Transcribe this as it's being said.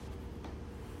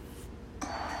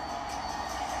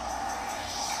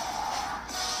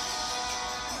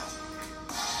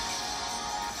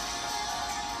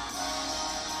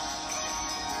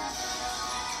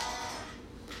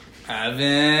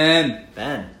Evan.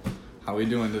 Ben. How are we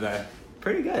doing today?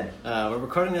 Pretty good. We're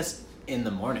recording this in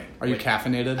the morning. Are you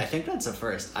caffeinated? I think that's a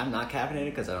first. I'm not caffeinated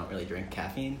because I don't really drink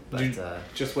caffeine. But Did you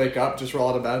just wake up, just roll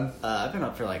out of bed? I've been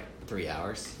up for like 3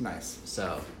 hours. Nice.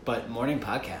 But morning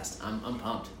podcast. I'm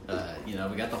pumped. We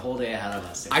got the whole day ahead of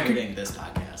us, including this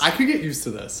podcast. I could get used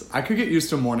to this. I could get used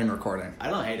to morning recording. I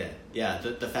don't hate it. Yeah,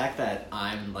 the fact that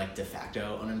I'm like de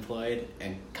facto unemployed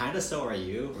and kind of so are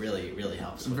you really, really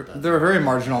helps. There are very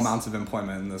marginal amounts of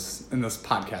employment in this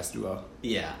podcast duo.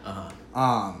 Yeah.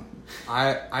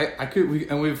 I could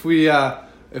if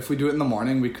we do it in the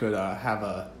morning, we could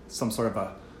have some sort of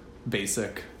a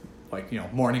basic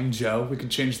Morning Joe. We could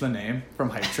change the name from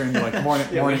Hype Train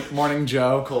to Morning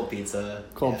Joe. Cold pizza.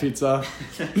 Pizza.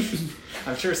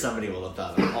 I'm sure somebody will have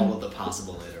thought of all of the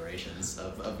possible iterations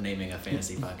of naming a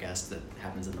fantasy podcast that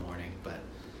happens in the morning, but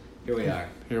here we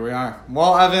are.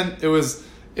 Well, Evan, it was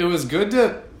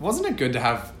good wasn't it good to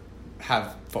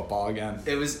have football again?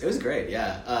 It was great,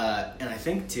 yeah. And I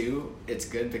think too, it's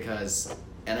good because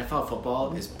NFL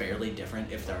football is barely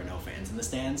different if there are no fans in the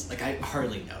stands. Like, I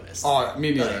hardly notice. Oh,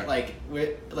 me neither. Like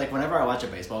whenever I watch a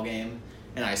baseball game,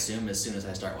 and I assume as soon as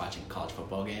I start watching college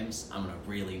football games, I'm going to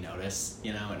really notice,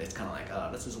 and it's kind of like, oh,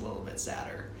 this is a little bit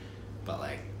sadder. But,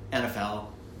 NFL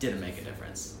didn't make a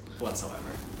difference whatsoever.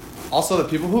 Also, the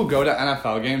people who go to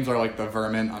NFL games are, the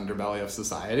vermin underbelly of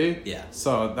society. Yeah.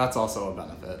 So, that's also a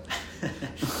benefit.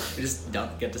 We just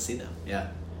don't get to see them. Yeah.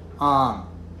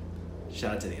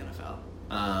 Shout out to the NFL.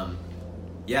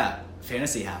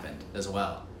 Fantasy happened as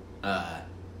well.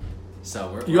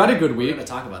 So you had a good week. We're going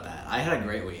to talk about that. I had a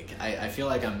great week. I feel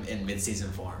like I'm in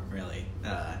mid-season form, really.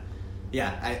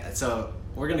 So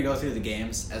we're going to go through the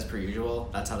games as per usual.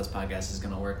 That's how this podcast is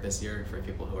going to work this year for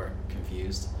people who are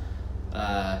confused.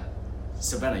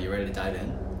 So Ben, are you ready to dive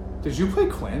in? Did you play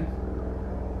Quinn?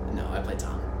 No, I played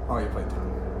Tom. Oh, you played Tom.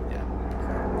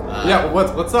 Yeah.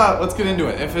 Let's get into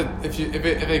it. If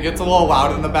it gets a little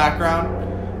loud in the background,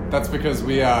 that's because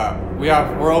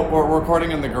we're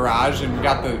recording in the garage, and we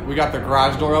got the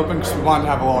garage door open because we wanted to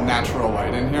have a little natural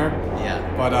light in here. Yeah.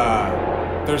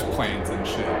 But there's planes and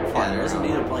shit. Yeah, there isn't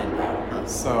even a plane now. Huh.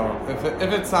 So if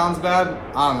it sounds bad,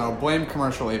 I don't know. Blame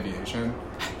commercial aviation.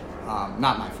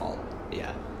 Not my fault.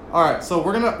 Yeah. All right, so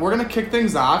we're gonna kick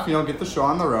things off. Get the show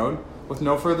on the road. With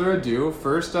no further ado,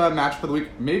 first matchup of the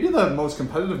week, maybe the most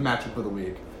competitive matchup of the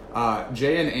week.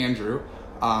 Jay and Andrew.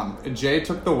 Jay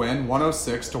took the win,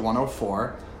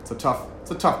 106-104. It's a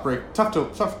tough break, tough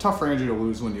for Andrew to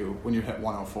lose when you hit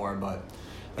 104, but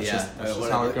that's just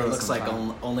how it goes. It looks sometimes.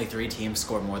 like only 3 teams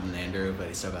scored more than Andrew, but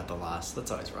he still got the loss.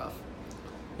 That's always rough.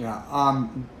 Yeah.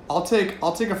 I'll take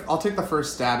the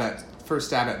first stab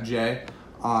at Jay.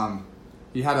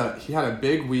 He had a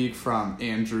big week from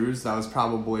Andrews. That was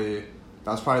probably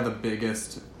the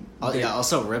biggest.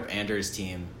 Also rip Andrews'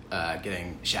 team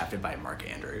getting shafted by Mark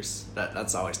Andrews.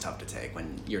 That's always tough to take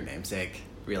when your namesake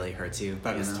really hurts you.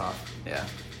 That is tough. Yeah.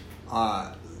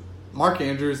 Mark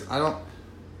Andrews,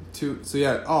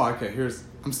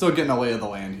 I'm still getting a lay of the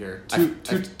land here.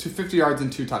 250 yards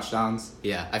and 2 touchdowns.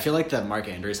 Yeah, I feel like the Mark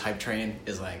Andrews hype train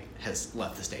has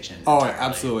left the station. Oh, entirely.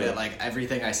 absolutely.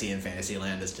 Everything I see in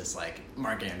Fantasyland is just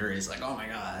Mark Andrews. Oh my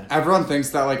god. Everyone thinks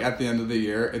that at the end of the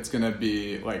year it's gonna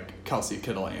be Kelsey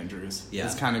Kittle Andrews. Yeah,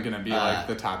 it's kind of gonna be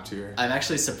the top tier. I'm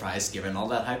actually surprised, given all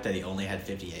that hype, that he only had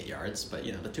 58 yards. But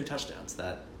the 2 touchdowns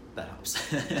that helps.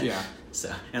 Yeah.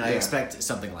 So, and I expect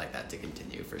something like that to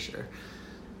continue for sure.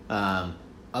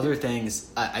 Other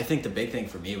things, I think the big thing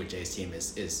for me with Jay's team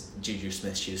is Juju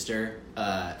Smith-Schuster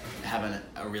having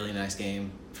a really nice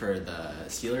game for the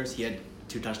Steelers. He had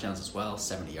 2 touchdowns as well,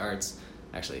 70 yards,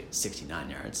 actually 69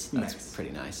 yards. That's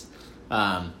pretty nice.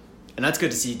 And that's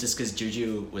good to see just because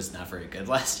Juju was not very good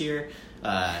last year.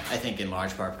 I think in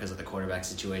large part because of the quarterback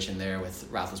situation there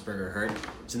with Roethlisberger hurt.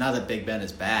 So now that Big Ben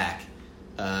is back,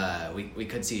 we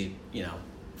could see,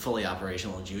 fully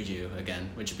operational Juju again,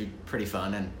 which would be pretty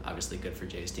fun and obviously good for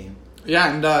Jay's team.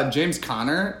 Yeah, and James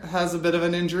Conner has a bit of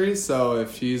an injury, so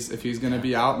if he's going to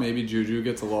be out, maybe Juju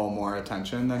gets a little more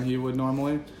attention than he would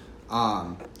normally.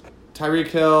 Tyreek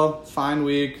Hill, fine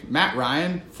week. Matt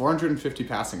Ryan, 450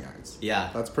 passing yards. Yeah,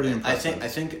 that's pretty impressive. I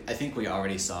think we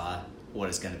already saw what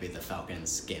is going to be the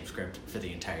Falcons' game script for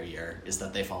the entire year is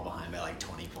that they fall behind by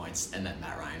 20 points, and then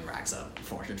Matt Ryan racks up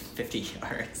 450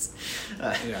 yards.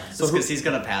 So because he's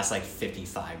going to pass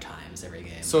 55 times every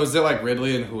game. So is it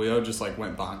Ridley and Julio just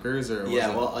went bonkers, or?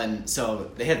 And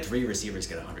so they had 3 receivers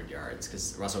get 100 yards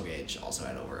because Russell Gage also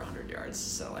had over 100 yards.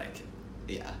 So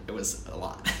it was a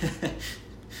lot.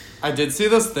 I did see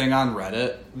this thing on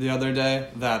Reddit the other day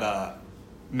that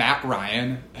Matt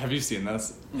Ryan, have you seen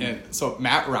this? And so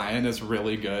Matt Ryan is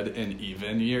really good in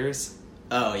even years.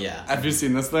 Oh yeah. Have you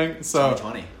seen this thing? So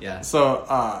 2020, yeah.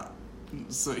 So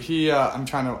he I'm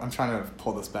trying to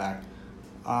pull this back.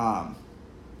 I'm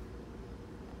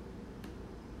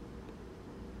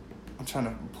trying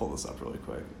to pull this up really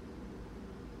quick.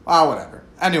 Whatever.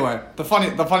 Anyway, the funny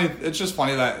it's just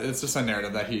funny that it's just a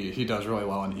narrative that he does really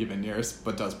well in even years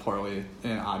but does poorly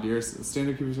in odd years.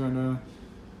 Standard QB's going to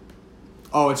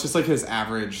it's just like his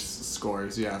average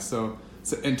scores. Yeah. So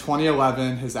in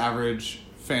 2011 his average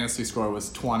fantasy score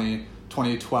was 20,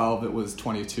 2012 it was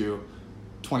 22,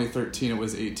 2013 it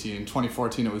was 18,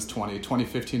 2014 it was 20,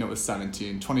 2015 it was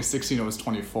 17, 2016 it was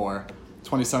 24,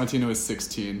 2017 it was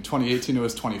 16, 2018 it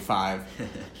was 25,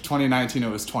 2019 it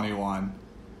was 21,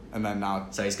 and then now.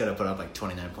 So he's going to put up like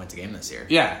 29 points a game this year.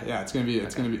 Yeah, it's gonna be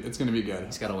good.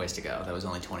 He's got a ways to go. That was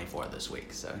only 24 this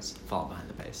week, so he's falling behind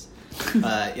the pace.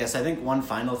 Yes, I think one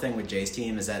final thing with Jay's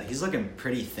team is that he's looking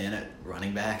pretty thin at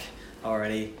running back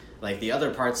already. Like the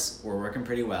other parts were working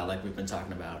pretty well, like we've been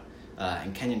talking about.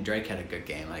 And Kenyon Drake had a good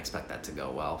game. I expect that to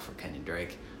go well for Kenyon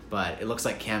Drake. But it looks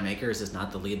like Cam Akers is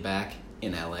not the lead back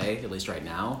in LA, at least right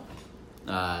now.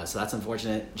 So that's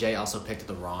unfortunate. Jay also picked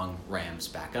the wrong Rams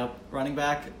backup running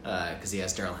back because he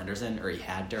has Darrell Henderson, or he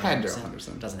had Darrell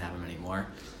Henderson. Doesn't have him anymore.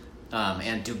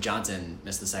 And Duke Johnson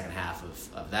missed the second half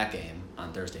of that game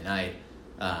on Thursday night.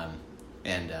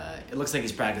 And it looks like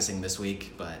he's practicing this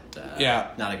week, but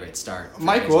not a great start.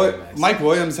 Mike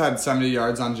Williams had 70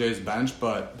 yards on Jay's bench,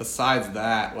 but besides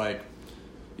that, like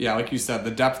you said, the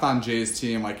depth on Jay's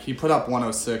team, like he put up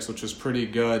 106, which was pretty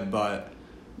good, but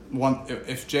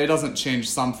if Jay doesn't change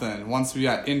something, once we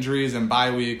got injuries and bye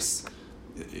weeks,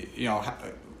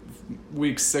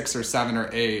 week 6 or 7 or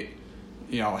 8,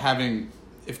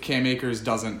 if Cam Akers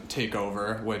doesn't take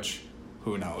over, which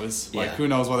who knows? Yeah. Like who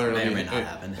knows whether it may not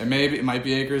happen. It might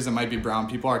be Akers, it might be Brown.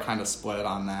 People are kind of split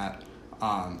on that.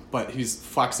 But he's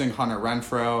flexing Hunter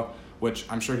Renfrow, which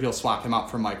I'm sure he'll swap him out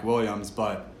for Mike Williams,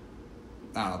 but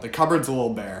I don't know, the cupboard's a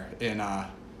little bare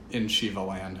in Shiva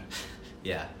land.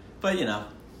 Yeah. But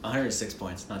 106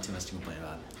 points, not too much to complain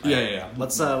about. Yeah.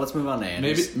 Let's move on to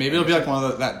Andrews. Maybe it'll be like one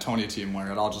of that Tony team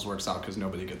where it all just works out because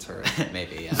nobody gets hurt.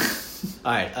 Maybe, yeah.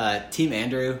 All right, Team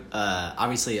Andrew.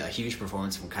 Obviously, a huge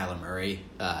performance from Kyler Murray.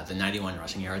 The 91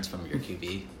 rushing yards from your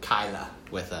QB, Kyler,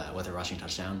 with a rushing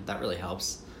touchdown. That really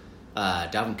helps.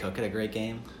 Dalvin Cook had a great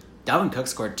game. Dalvin Cook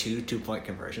scored 2 2-point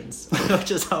conversions,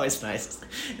 which is always nice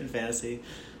in fantasy.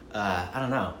 I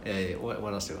don't know.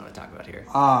 What else do we want to talk about here?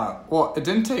 Well, it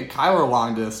didn't take Kyler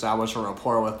long to establish a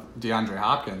rapport with DeAndre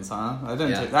Hopkins, huh? That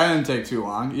didn't take too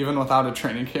long, even without a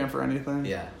training camp or anything.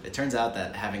 Yeah, it turns out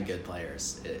that having good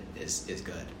players is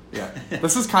good. Yeah,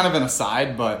 this is kind of an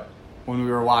aside, but when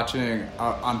we were watching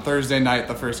on Thursday night,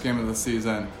 the first game of the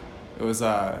season, it was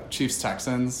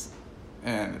Chiefs-Texans,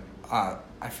 and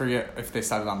I forget if they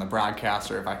said it on the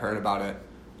broadcast or if I heard about it,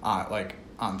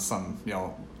 on some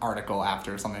article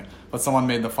after or something, but someone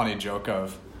made the funny joke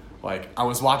of I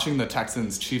was watching the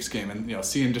Texans Chiefs game and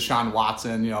seeing Deshaun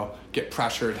Watson get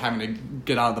pressured, having to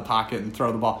get out of the pocket and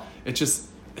throw the ball. It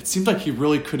seemed like he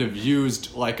really could have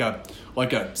used like a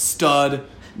stud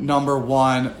number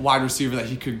 1 wide receiver that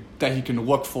he can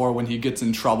look for when he gets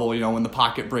in trouble, when the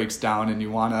pocket breaks down and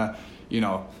you want to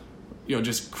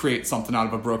just create something out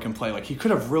of a broken play. Like he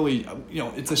could have really,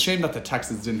 it's a shame that the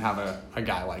Texans didn't have a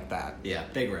guy like that. Yeah,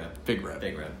 big rip.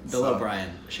 Bill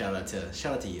O'Brien, shout out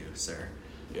to you, sir.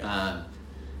 Yeah.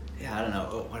 I don't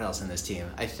know what else in this team.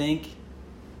 I think.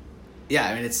 Yeah,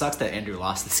 I mean it sucks that Andrew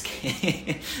lost this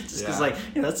game, just because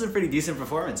that's a pretty decent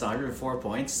performance, 104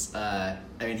 points. I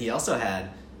mean he also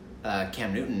had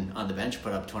Cam Newton on the bench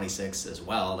put up 26 as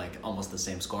well, like almost the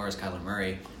same score as Kyler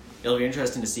Murray. It'll be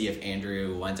interesting to see if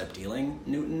Andrew winds up dealing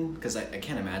Newton, because I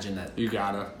can't imagine that. You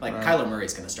gotta. Right? Kyler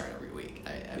Murray's going to start every week.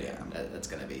 I mean, that's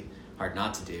going to be hard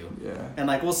not to do. Yeah. And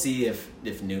we'll see if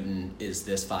Newton is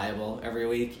this viable every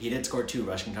week. He did score 2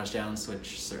 rushing touchdowns,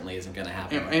 which certainly isn't going to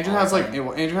happen. Andrew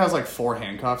has 4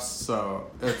 handcuffs, so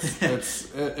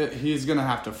he's going to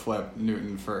have to flip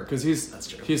Newton because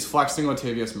he's flexing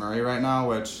Latavius Murray right now,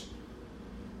 which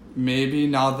maybe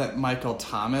now that Michael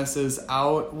Thomas is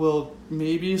out will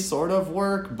maybe sort of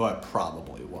work, but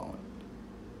probably won't.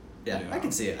 Yeah, I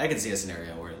can see it. I can see a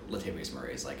scenario where Latavius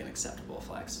Murray is an acceptable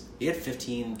flex. He had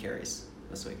 15 carries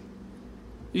this week.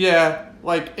 Yeah,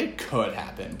 it could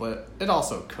happen, but it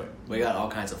also could. We got all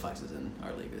kinds of flexes in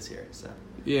our league this year, so.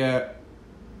 Yeah,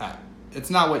 it's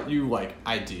not what you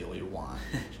ideally want.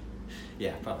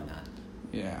 Yeah, probably not.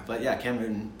 Yeah. But yeah, Cam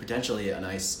Newton, potentially a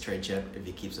nice trade chip if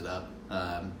he keeps it up.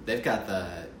 They've got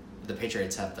the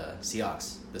Patriots have the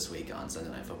Seahawks this week on Sunday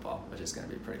Night Football, which is going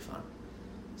to be pretty fun.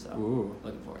 So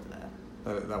looking forward to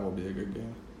that. That will be a good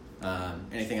game.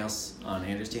 Anything else on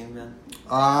Andrew's team, Ben?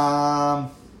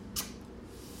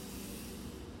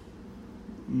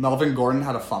 Melvin Gordon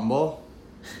had a fumble.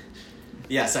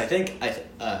 Yeah, so I think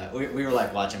we were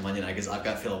like watching Monday night because I've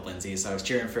got Philip Lindsay, so I was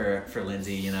cheering for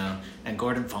Lindsay, you know, and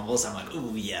Gordon fumbles. I'm like,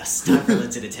 ooh, yes, time for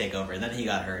Lindsay to take over. And then he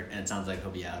got hurt, and it sounds like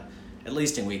he'll be out at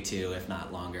least in week 2, if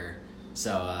not longer.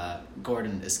 So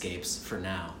Gordon escapes for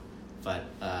now, but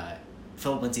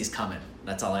Philip Lindsay's coming.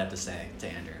 That's all I have to say to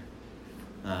Andrew.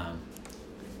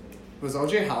 Was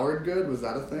O.J. Howard good? Was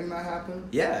that a thing that happened?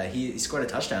 Yeah, he scored a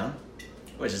touchdown,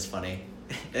 which is funny.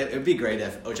 It would be great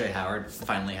if O.J. Howard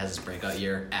finally has his breakout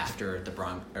year after the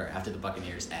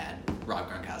Buccaneers add Rob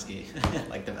Gronkowski,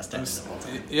 like the best tight end of all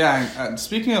time. Yeah, and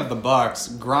speaking of the Bucs,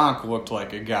 Gronk looked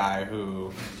like a guy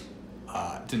who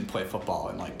didn't play football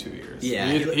in like 2 years. Yeah,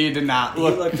 he did not. He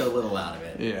looked a little out of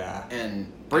it. Yeah,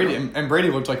 and Brady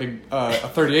looked like a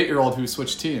 38-year-old who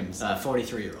switched teams.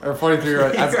 43-year-old or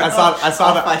 43-year-old. I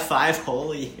saw that by 5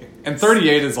 whole years. And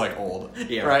 38 is like old.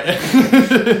 Yeah, right.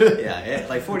 Yeah,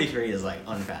 like 43 is like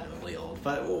unfathomably old.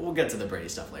 But we'll get to the Brady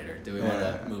stuff later. Do we want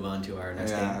to move on to our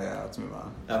next game? Yeah, let's move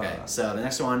on. Okay, so the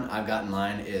next one I've got in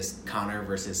line is Connor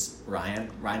versus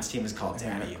Ryan. Ryan's team is called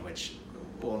Daddy, which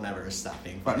will never stop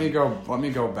being funny. Let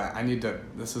me go back.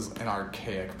 This is an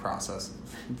archaic process.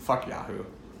 Fuck Yahoo.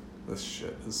 This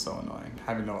shit is so annoying.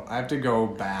 I have to go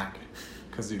back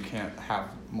because you can't have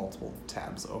multiple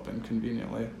tabs open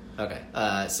conveniently. Okay,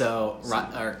 so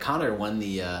Connor won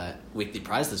the weekly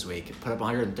prize this week. Put up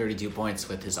 132 points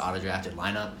with his auto-drafted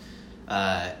lineup.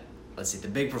 Let's see, the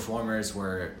big performers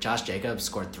were Josh Jacobs,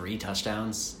 scored 3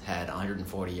 touchdowns, had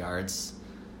 140 yards.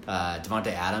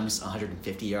 Devontae Adams,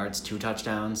 150 yards, 2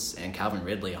 touchdowns. And Calvin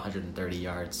Ridley, 130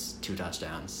 yards, 2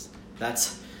 touchdowns.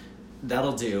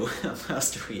 That'll do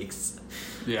most weeks.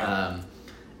 Yeah.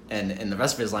 And the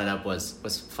rest of his lineup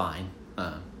was fine.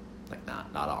 Like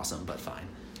not awesome, but fine.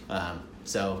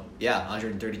 So yeah,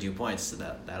 132 points. So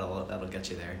that'll get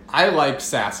you there. I like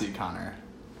sassy Connor.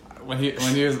 When he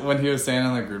was saying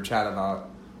in the group chat about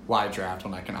why draft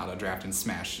when I can auto draft and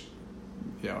smash,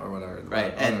 or whatever.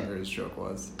 Right. Whatever his joke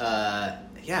was.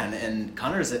 Yeah, and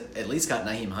Connor's at least got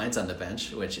Nyheim Hines on the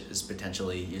bench, which is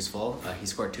potentially useful. He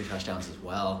scored 2 touchdowns as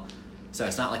well. So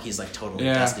it's not like he's like totally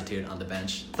destitute on the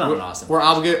bench. It's not awesome. We're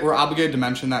obligated to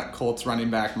mention that Colts running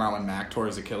back Marlon Mack tore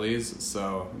his Achilles,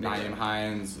 so Nyheim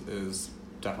Hines is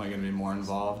definitely going to be more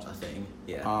involved. A thing,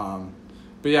 yeah.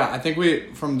 But yeah, I think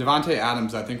from Devontae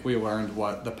Adams, I think we learned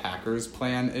what the Packers'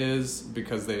 plan is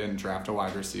because they didn't draft a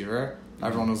wide receiver. Mm-hmm.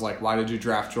 Everyone was like, why did you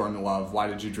draft Jordan Love? Why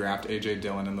did you draft A.J.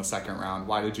 Dillon in the 2nd round?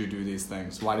 Why did you do these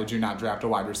things? Why did you not draft a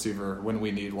wide receiver when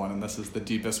we need one? And this is the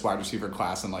deepest wide receiver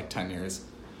class in like 10 years.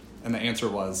 And the answer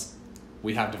was,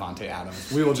 we have Devontae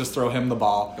Adams. We will just throw him the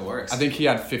ball. It works. I think he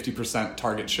had 50%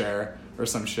 target share or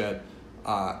some shit.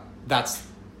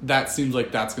 That seems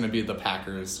like that's going to be the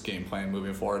Packers' game plan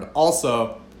moving forward.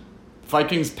 Also,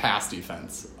 Vikings pass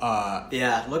defense.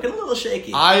 Yeah, looking a little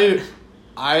shaky.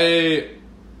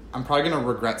 I'm probably going to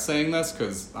regret saying this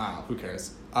because, who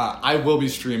cares? I will be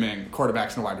streaming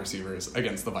quarterbacks and wide receivers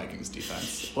against the Vikings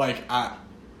defense.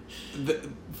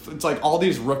 It's like all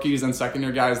these rookies and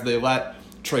second-year guys, they let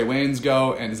Trey Waynes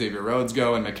go and Xavier Rhodes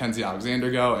go and Mackenzie Alexander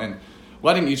go, and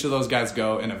letting each of those guys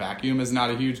go in a vacuum is not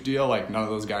a huge deal. Like, none of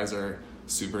those guys are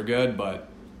super good, but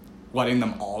letting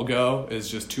them all go is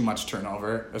just too much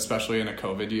turnover, especially in a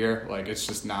COVID year. Like, it's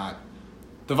just not...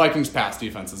 The Vikings' pass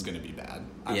defense is going to be bad.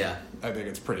 I think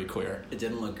it's pretty clear. It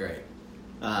didn't look great.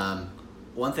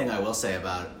 One thing I will say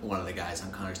about one of the guys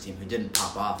on Connor's team who didn't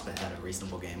pop off but had a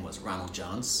reasonable game was Ronald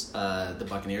Jones, the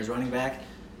Buccaneers running back.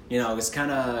 It was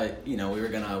kind of, we were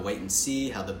going to wait and see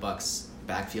how the Bucs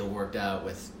backfield worked out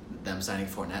with them signing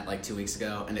Fournette like 2 weeks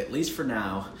ago. And at least for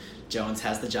now, Jones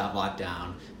has the job locked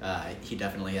down. He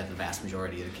definitely had the vast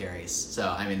majority of the carries. So,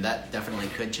 that definitely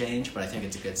could change, but I think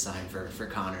it's a good sign for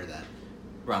Connor that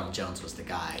Ronald Jones was the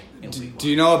guy in week 1. Do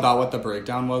you know about what the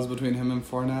breakdown was between him and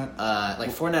Fournette?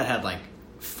 Fournette had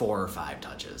 4 or 5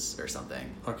 touches or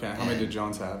something. Okay, how many did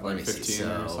Jones have? 15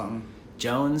 or something?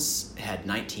 Jones had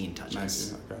 19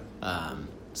 touches. 19, okay.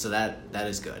 So that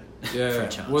is good for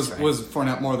Jones. Was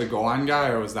Fournette more the goal line guy,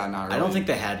 or was that not really? I don't think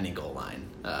they had any goal line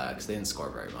because they didn't score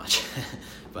very much.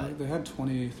 But they had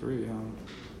 23, huh?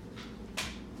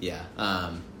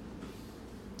 Yeah.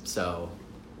 So,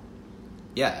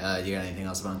 yeah, you got anything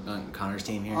else about Connor's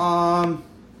team here?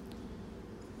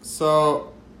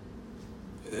 So...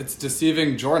 It's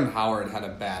deceiving. Jordan Howard had a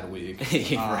bad week.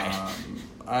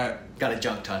 Right. Got a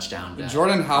junk touchdown.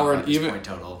 Jordan Howard, point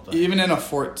total, even in a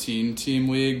 14-team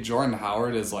league, Jordan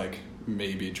Howard is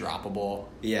maybe droppable.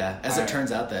 Yeah, as it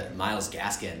turns out that Myles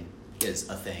Gaskin is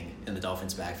a thing in the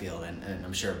Dolphins' backfield, and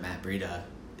I'm sure Matt Breida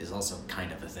is also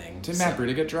kind of a thing. Did Matt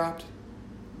Breida get dropped?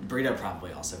 Breida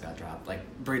probably also got dropped. Like,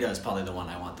 Breida is probably the one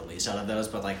I want the least out of those,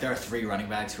 but, like, there are 3 running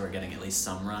backs who are getting at least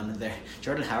some run there.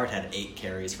 Jordan Howard had 8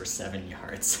 carries for 7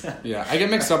 yards. Yeah, I get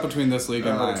mixed up between this league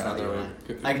and my other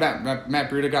league.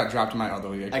 Matt Breida got dropped in my other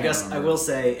league. I guess remember. I will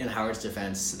say, in Howard's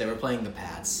defense, they were playing the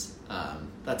Pats.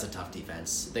 That's a tough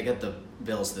defense. They get the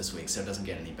Bills this week, so it doesn't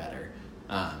get any better.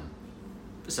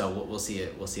 So we'll see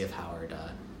it. We'll see if Howard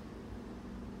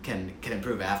can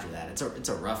improve after that. It's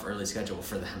a rough early schedule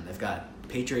for them. They've got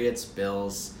Patriots,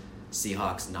 Bills,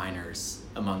 Seahawks, Niners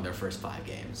among their first 5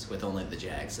 games, with only the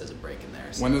Jags as a break in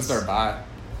there. So when is their bye?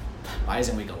 Bye is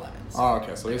in week 11. So oh,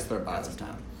 okay. So at least their bye is some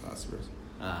time. That's weird.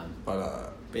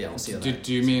 But yeah, we'll see.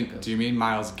 Do you mean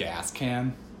Myles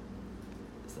Gaskin?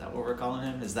 Is that what we're calling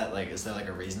him? Is there like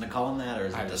a reason to call him that, or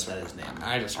is it just that his name?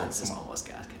 I just heard someone. Was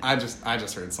Gaskin. I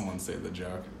just heard someone say the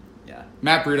joke. Yeah.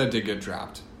 Matt Breida did get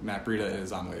dropped. Matt Breida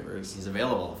is on waivers. He's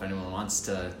available if anyone wants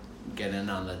to get in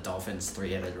on the Dolphins'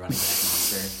 3-headed running back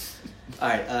monster. All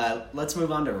right, let's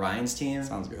move on to Ryan's team.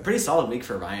 Sounds good. Pretty solid week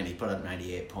for Ryan. He put up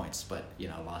 98 points, but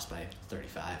lost by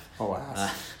 35. Oh,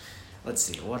 ass. Let's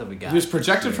see, what have we got? He was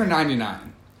projected for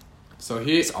 99, so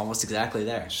he's almost exactly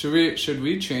there. Should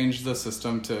we change the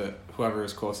system to whoever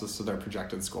is closest to their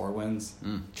projected score wins?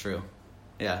 True.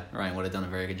 Yeah, Ryan would have done a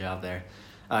very good job there.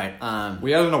 All right.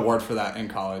 We had an award for that in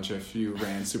college if you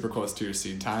ran super close to your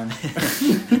seed time.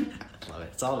 Love it.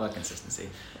 It's all about consistency.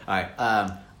 All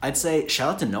right. I'd say shout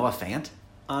out to Noah Fant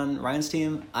on Ryan's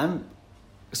team. I'm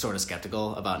sort of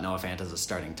skeptical about Noah Fant as a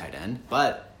starting tight end,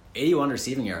 but 81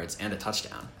 receiving yards and a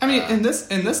touchdown. I mean, in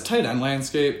this tight end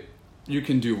landscape, you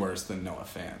can do worse than Noah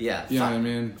Fant. Yeah. You know what I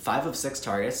mean? 5 of 6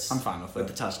 targets. I'm fine with it. With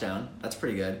the touchdown. That's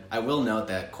pretty good. I will note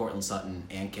that Courtland Sutton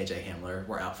and KJ Hamler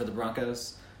were out for the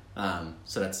Broncos.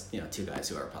 So that's 2 guys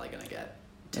who are probably going to get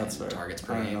 10 targets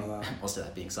per game. Most of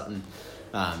that being Sutton.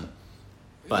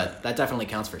 But that definitely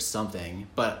counts for something.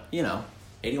 But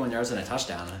 81 yards and a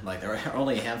touchdown. Like, there are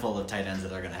only a handful of tight ends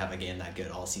that are going to have a game that good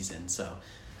all season. So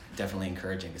definitely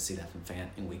encouraging to see that from Fant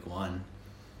in week 1.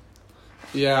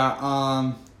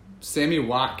 Yeah. Sammy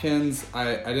Watkins,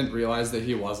 I didn't realize that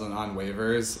he wasn't on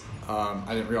waivers.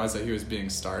 I didn't realize that he was being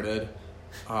started.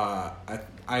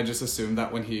 I just assumed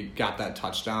that when he got that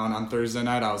touchdown on Thursday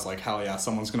night, I was like, hell yeah,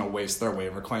 someone's going to waste their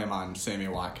waiver claim on Sammy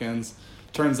Watkins.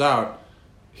 Turns out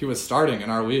he was starting in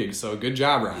our league, so good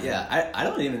job, Ryan. Yeah, I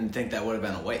don't even think that would have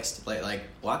been a waste. Like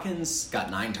Watkins got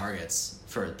 9 targets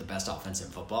for the best offense in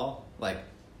football. Like,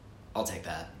 I'll take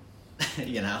that.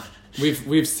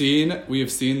 We've seen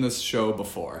this show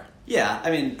before. Yeah,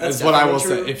 I mean, that's what I will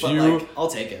true, say. If you, I'll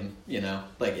take him.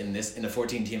 Like in a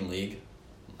 14-team league.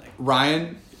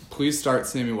 Ryan, please start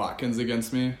Sammy Watkins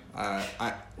against me.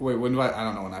 When do I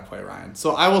don't know when I play Ryan.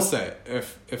 So I will say,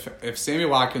 if Sammy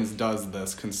Watkins does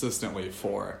this consistently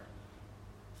for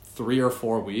 3 or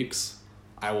 4 weeks,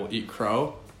 I will eat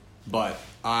crow. But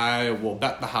I will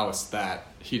bet the house that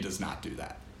he does not do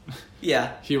that.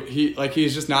 Yeah.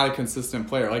 He's just not a consistent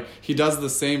player. Like, he does the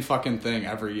same fucking thing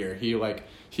every year. He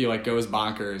goes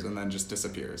bonkers and then just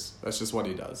disappears. That's just what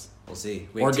he does. We'll see.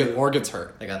 Or gets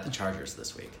hurt. They got the Chargers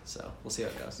this week, so we'll see how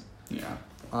it goes. Yeah.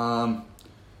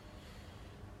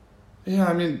 Yeah,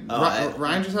 I mean,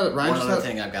 Ryan just had... One other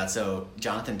thing I've got, so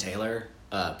Jonathan Taylor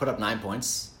put up 9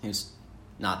 points. He was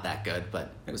not that good,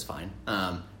 but it was fine.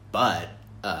 But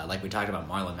like we talked about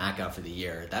Marlon Mack out for the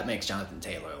year, that makes Jonathan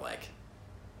Taylor, like,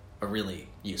 a really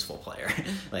useful player.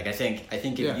 Like, I think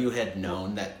if you had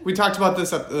known that... We talked about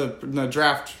this at the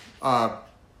draft...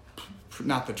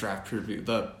 not the draft preview,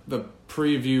 the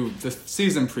preview, the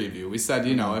season preview. We said,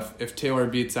 if Taylor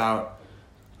beats out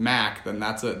Mac, then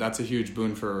that's a huge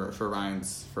boon for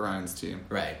Ryan's team.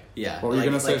 Right. Yeah. What were you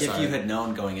gonna say? Like, if you had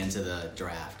known going into the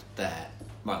draft that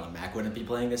Marlon Mack wouldn't be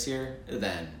playing this year,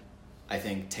 then I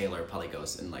think Taylor probably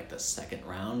goes in like the 2nd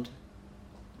round.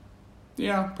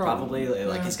 Yeah, probably.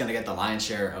 Like, he's gonna get the lion's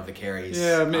share of the carries.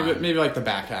 Yeah, maybe like the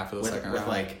back half of the second round with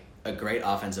like a great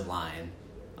offensive line.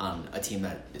 On a team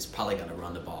that is probably going to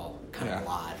run the ball kind of a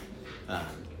lot.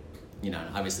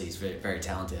 Obviously he's very, very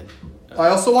talented. I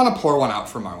also want to pour one out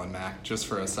for Marlon Mack just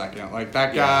for a second. Like,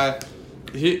 that guy,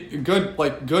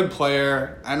 good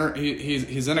player.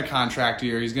 He's in a contract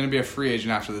year. He's going to be a free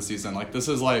agent after the season. Like, this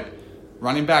is like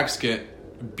running backs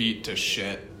get beat to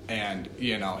shit, and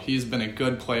he's been a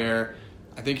good player.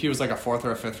 I think he was like a 4th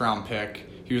or a 5th round pick.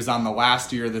 He was on the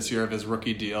last year this year of his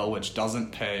rookie deal, which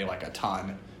doesn't pay like a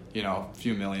ton. A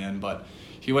few million, but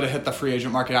he would have hit the free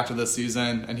agent market after this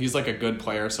season, and he's like a good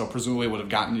player, so presumably would have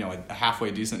gotten, a halfway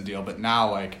decent deal. But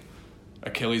now, like,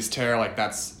 Achilles tear, like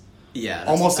that's Yeah,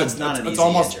 that's not an it's easy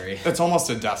almost injury. it's almost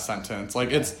a death sentence.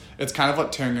 Like it's kind of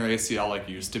what tearing your ACL like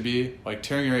used to be. Like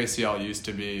tearing your ACL used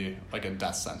to be like a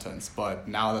death sentence, but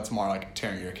now that's more like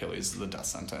tearing your Achilles is a death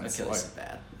sentence. Achilles like, is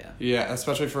bad. Yeah. Yeah,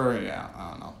 especially for I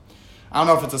don't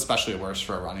know if it's especially worse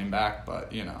for a running back,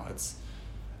 but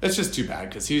it's just too bad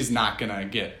because he's not gonna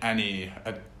get any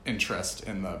interest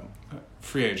in the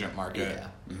free agent market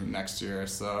next year.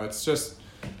 So it's just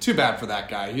too bad for that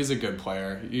guy. He's a good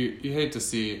player. You hate to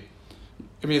see.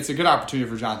 I mean, it's a good opportunity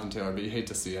for Jonathan Taylor, but you hate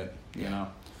to see it.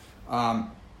 I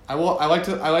like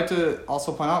to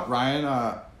also point out,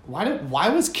 Ryan. Why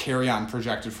was Kerryon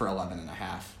projected for 11.5?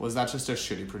 Was that just a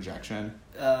shitty projection?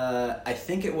 I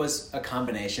think it was a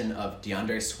combination of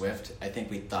DeAndre Swift. I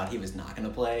think we thought he was not going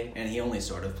to play, and he only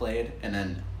sort of played, and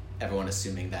then everyone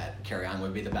assuming that Kerryon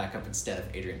would be the backup instead of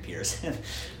Adrian Peterson.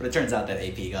 But it turns out that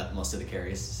AP got most of the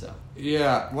carries. So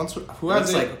yeah, it looks like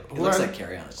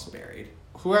Kerryon is buried.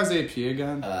 Who has AP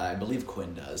again? I believe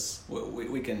Quinn does.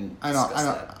 We can. I know.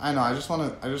 That. I know. I just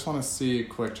want to see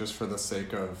quick, just for the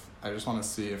sake of. I just want to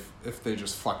see if they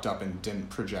just fucked up and didn't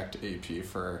project AP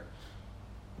for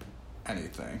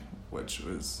anything, which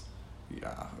was,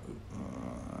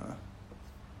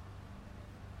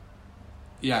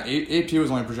 AP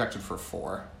was only projected for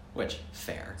 4. Which,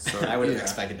 fair. So I would have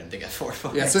expected him to get 4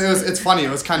 points. Yeah, so it's funny.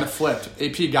 It was kind of flipped.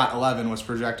 AP got 11, was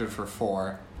projected for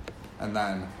 4, and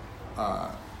then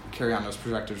Kerryon was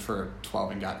projected for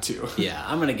 12 and got 2. Yeah,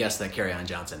 I'm going to guess that Kerryon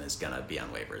Johnson is going to be on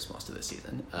waivers most of the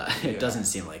season. It doesn't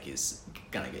seem like he's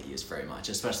going to get used very much,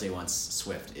 especially once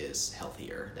Swift is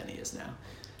healthier than he is now.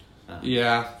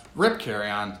 Rip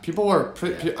Kerryon. People were.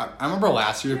 I remember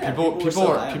last year. People were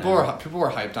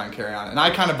hyped on Kerryon, and I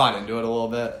kind of bought into it a little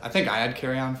bit. I think I had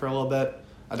Kerryon for a little bit.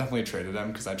 I definitely traded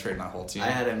him because I traded my whole team. I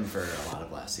had him for a lot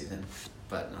of last season,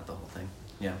 but not the whole thing.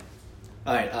 Yeah.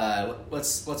 All right.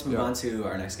 Let's move on to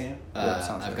our next game.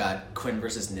 I've got Quinn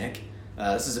versus Nick.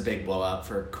 This is a big blowout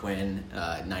for Quinn.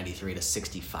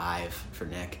 93-65 for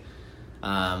Nick.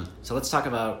 So let's talk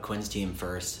about Quinn's team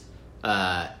first.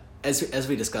 As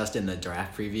we discussed in the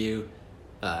draft preview,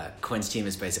 Quinn's team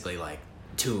is basically like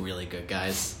 2 really good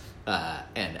guys,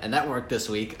 and that worked this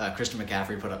week. Christian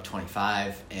McCaffrey put up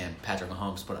 25, and Patrick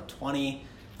Mahomes put up 20.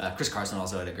 Chris Carson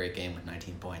also had a great game with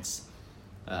 19 points.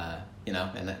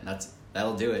 And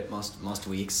that'll do it most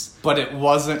weeks. But it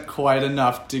wasn't quite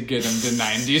enough to get him to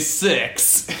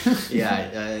 96.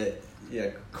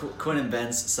 Quinn and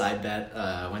Ben's side bet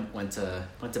went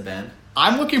to Ben.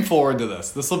 I'm looking forward to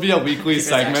this. This will be a weekly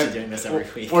segment. Actually doing this every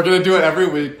week. We're gonna do it every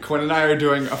week. Quinn and I are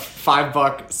doing a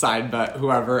 $5 side bet.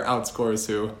 Whoever outscores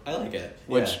who. I like it.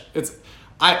 Which it's.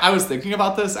 I was thinking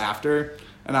about this after,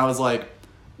 and I was like,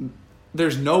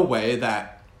 "There's no way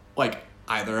that like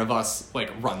either of us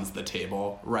like runs the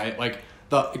table, right? Like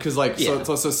so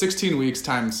 16 weeks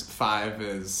times 5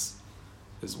 is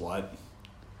what?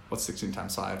 What's 16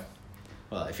 times 5?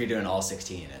 Well, if you're doing all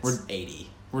 16, it's 80.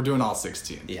 We're doing all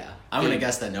 16. Yeah. I'm going to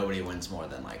guess that nobody wins more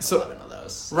than 11 of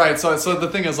those. Right. So the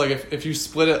thing is, like, if you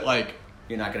split it, like...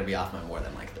 You're not going to be off by more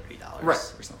than, $30 or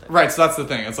something. Right. So that's the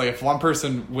thing. It's like if one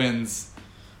person wins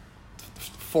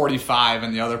 45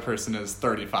 and the other person is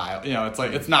 35, it's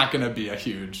like it's not going to be a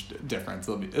huge difference.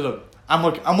 I'm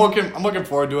looking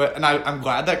forward to it. And I'm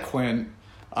glad that Quinn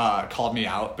called me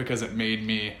out because it made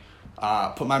me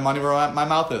put my money where my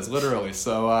mouth is, literally.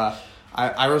 So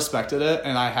I respected it,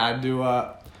 and I had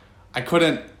to... I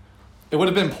couldn't. It would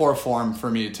have been poor form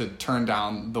for me to turn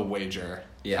down the wager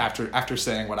after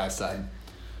saying what I said.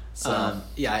 So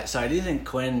so I do think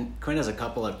Quinn has a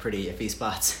couple of pretty iffy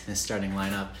spots in his starting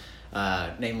lineup.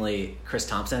 Namely Chris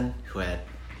Thompson, who had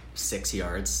 6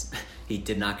 yards. He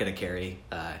did not get a carry.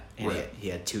 He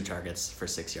had 2 targets for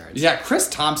 6 yards. Yeah, Chris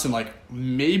Thompson,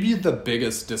 maybe the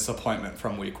biggest disappointment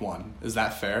from week 1. Is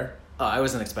that fair? Oh, I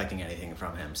wasn't expecting anything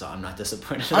from him, so I'm not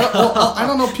disappointed. I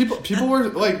don't know. People were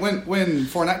like when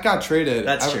Fournette got traded.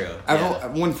 That's true.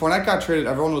 When Fournette got traded,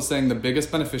 everyone was saying the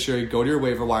biggest beneficiary, go to your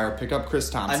waiver wire, pick up Chris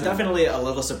Thompson. I'm definitely a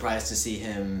little surprised to see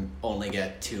him only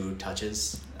get 2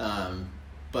 touches.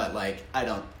 But I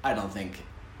don't think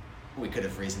we could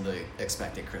have reasonably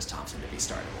expected Chris Thompson to be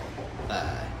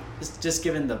startable. Just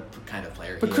given the kind of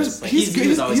player he is. He's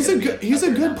good. He's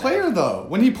a good player though.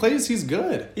 When he plays, he's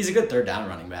good. He's a good third down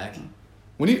running back.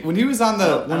 When he was on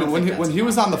the when he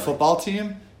was on the football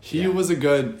team, he was a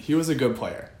good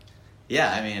player.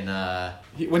 Yeah, I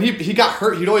mean, when he got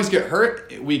hurt, he'd always get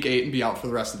hurt week 8 and be out for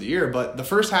the rest of the year. But the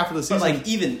first half of the season,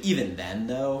 even then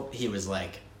though, he was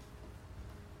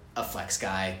a flex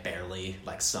guy barely,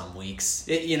 like some weeks,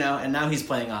 and now he's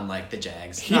playing on like the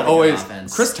Jags. He always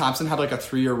Chris Thompson had like a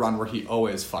 3-year run where he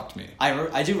always fucked me.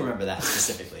 I do remember that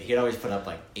specifically. He'd always put up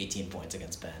like 18 points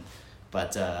against Ben,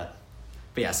 but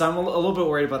yeah. So I'm a little bit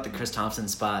worried about the Chris Thompson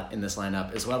spot in this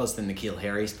lineup as well as the N'Keal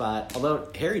Harry spot. Although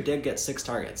Harry did get 6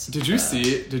 targets. Did you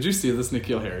see this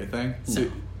N'Keal Harry thing? No.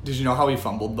 Did you know how he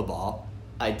fumbled the ball?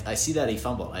 I see that he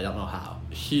fumbled. I don't know how.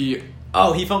 He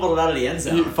fumbled it out of the end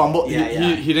zone. He fumbled.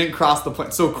 Yeah. He didn't cross the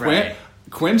plane. So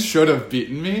Quinn should have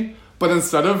beaten me, but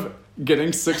instead of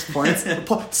getting 6 points,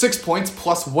 6 points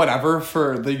plus whatever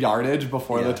for the yardage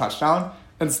before the touchdown,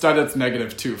 instead it's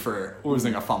 -2 for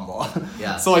losing a fumble.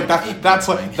 Yeah. So like that's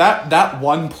what that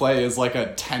one play is like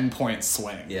a 10-point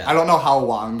swing. Yeah. I don't know how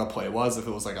long the play was, if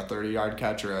it was like a 30-yard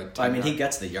catch or a 10-yard. he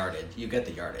gets the yardage. You get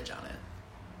the yardage on it.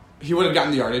 He would have gotten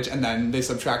the yardage, and then they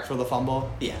subtract for the fumble?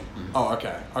 Yeah. Mm-hmm. Oh,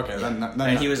 okay. Okay, yeah.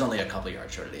 Then he was only a couple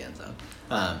yards short of the end zone.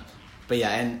 But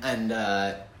yeah, and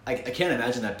I can't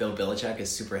imagine that Bill Belichick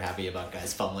is super happy about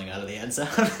guys fumbling out of the end zone.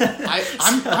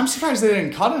 I'm surprised they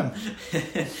didn't cut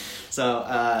him.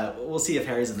 So we'll see if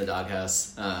Harry's in the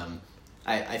doghouse.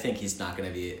 I think he's not going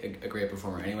to be a great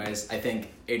performer anyways. I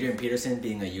think Adrian Peterson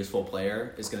being a useful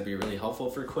player is going to be really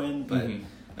helpful for Quinn, but...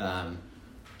 Mm-hmm.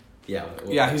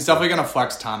 He's definitely going to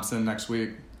flex Thompson next week.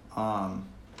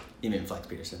 You mean flex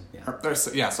Peterson?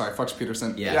 Flex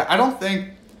Peterson. Yeah. I don't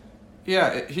think...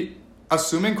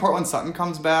 assuming Cortland Sutton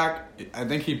comes back, I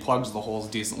think he plugs the holes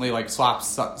decently. Like, swap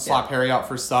Harry out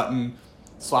for Sutton,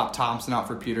 swap Thompson out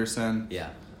for Peterson.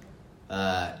 Yeah.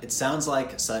 It sounds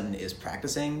like Sutton is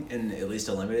practicing in at least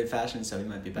a limited fashion, so he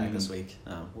might be back this week.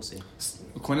 We'll see.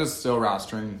 Quinn is still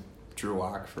rostering Drew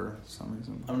Lock for some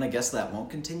reason. I'm going to guess that won't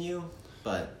continue.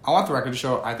 But I want the record to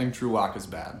show I think Drew Lock is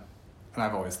bad. And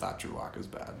I've always thought Drew Lock is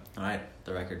bad. All right,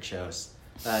 the record shows.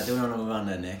 Do we want to move on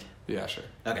to Nick? Yeah, sure.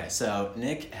 Okay, so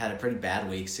Nick had a pretty bad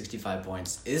week, 65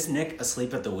 points. Is Nick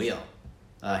asleep at the wheel?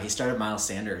 He started Miles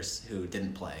Sanders, who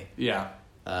didn't play. Yeah.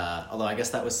 Although I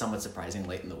guess that was somewhat surprising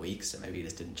late in the week, so maybe he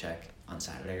just didn't check on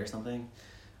Saturday or something.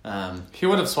 He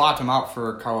would have swapped him out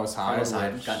for Carlos Hyde. Carlos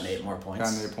Hyde gotten 8 more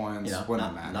points. Wouldn't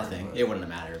have mattered. Nothing. It wouldn't have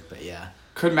mattered, but yeah.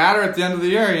 Could matter at the end of the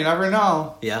year. You never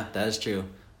know. Yeah, that is true.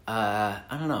 I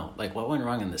don't know. Like, what went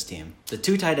wrong in this team? The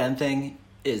 2 tight end thing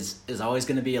is always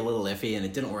going to be a little iffy, and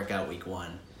it didn't work out week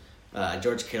 1.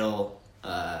 George Kittle.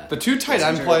 The 2 tight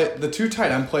end play. The 2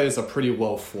 tight end play is a pretty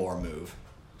low floor move.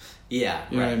 Yeah,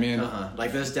 you know what I mean.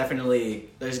 Like, there's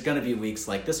going to be weeks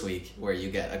like this week where you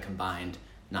get a combined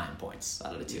 9 points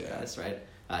out of the 2 guys, right?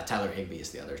 Tyler Higbee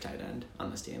is the other tight end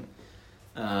on this team.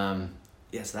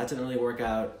 So that didn't really work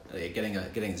out.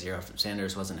 Getting 0 from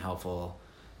Sanders wasn't helpful.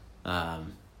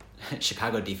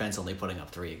 Chicago defense only putting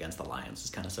up 3 against the Lions is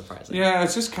kind of surprising. Yeah,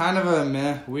 it's just kind of a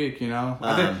meh week, you know.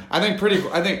 I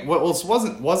think what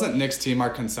wasn't Nick's team our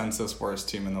consensus worst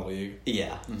team in the league.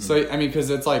 Yeah. Mm-hmm. So I mean, because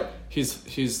it's like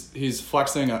he's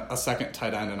flexing a second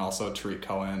tight end and also Tariq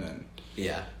Cohen and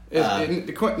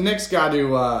Nick's got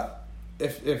to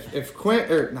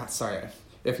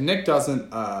if Nick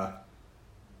doesn't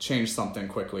change something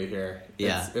quickly here.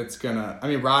 It's gonna. I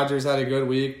mean, Rodgers had a good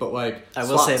week, but like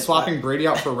swapping Brady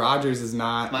out for Rodgers is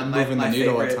not moving the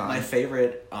needle a ton. My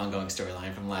favorite ongoing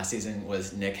storyline from last season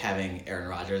was Nick having Aaron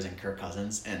Rodgers and Kirk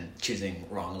Cousins and choosing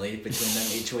wrongly between them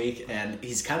each week, and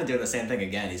he's kind of doing the same thing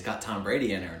again. He's got Tom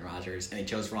Brady and Aaron Rodgers, and he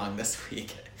chose wrong this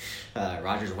week.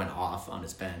 Rodgers went off on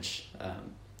his bench.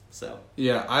 I'm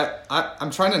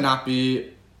trying to not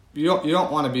be. You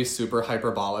don't want to be super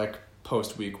hyperbolic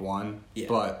post week 1,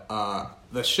 but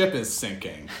the ship is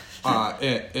sinking.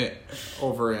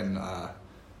 Over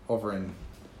in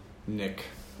Nick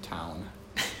Town.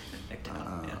 Nick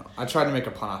Town. I tried to make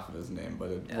a pun off of his name, but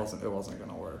it wasn't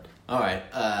gonna work. All right,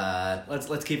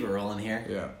 let's keep it rolling here.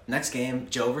 Yeah. Next game,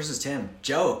 Joe versus Tim.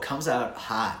 Joe comes out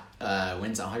hot,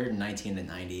 wins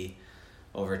 119-90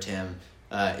 over Tim.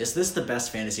 Is this the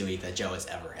best fantasy week that Joe has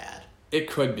ever had? It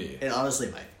could be. It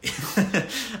honestly might be.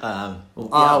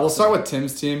 We'll start with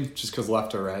Tim's team, just because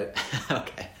left to right.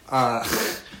 Okay.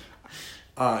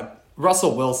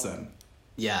 Russell Wilson.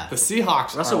 Yeah. The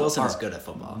Seahawks. Russell Wilson is good at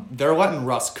football. They're letting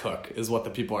Russ cook, is what the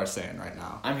people are saying right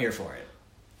now. I'm here for it.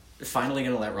 They're finally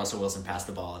going to let Russell Wilson pass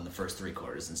the ball in the first 3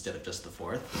 quarters instead of just the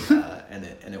 4th, and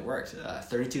it worked.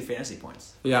 32 fantasy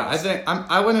points. Yeah, I think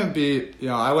I wouldn't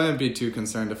be too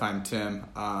concerned if I'm Tim.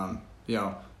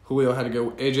 Julio had to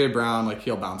go. AJ Brown, like,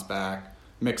 he'll bounce back.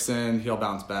 Mixon, he'll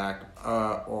bounce back.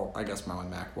 I guess Marlon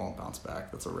Mack won't bounce back.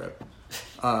 That's a rip.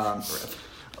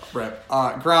 Rip.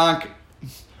 Gronk,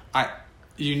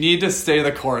 you need to stay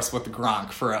the course with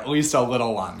Gronk for at least a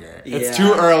little longer. Yeah, It's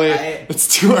too early. It's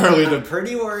too early I'm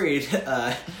pretty worried.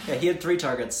 He had 3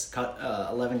 targets, caught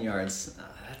 11 yards.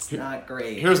 That's not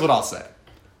great. Here's what I'll say.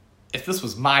 If this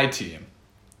was my team,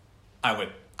 I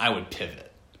would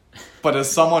pivot. But as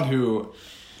someone who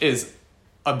is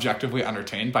objectively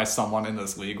entertained by someone in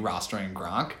this league rostering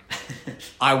Gronk,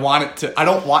 I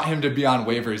don't want him to be on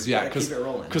waivers yet,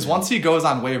 because once he goes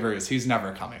on waivers, he's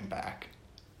never coming back.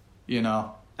 You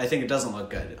know, I think it doesn't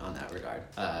look good on that regard.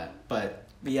 But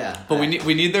yeah. But we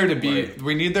need there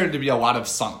to be a lot of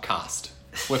sunk cost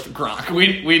with Gronk.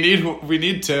 We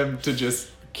need Tim to just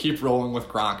keep rolling with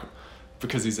Gronk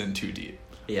because he's in too deep.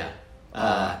 Yeah.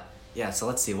 Yeah, so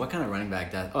let's see. What kind of running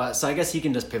back that... so I guess he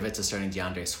can just pivot to starting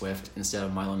DeAndre Swift instead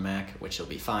of Marlon Mack, which he'll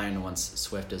be fine once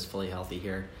Swift is fully healthy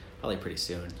here. Probably pretty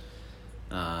soon.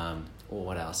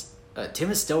 What else? Tim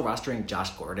is still rostering Josh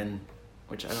Gordon,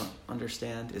 which I don't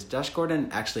understand. Is Josh Gordon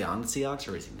actually on the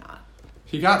Seahawks, or is he not?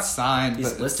 He got signed.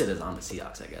 He's listed as on the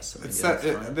Seahawks, I guess.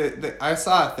 So I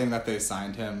saw a thing that they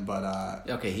signed him, but...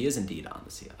 okay, he is indeed on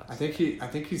the Seahawks. I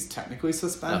think he's technically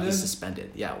suspended. No, he's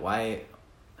suspended. Yeah, why...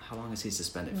 How long is he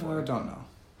suspended for? I don't know.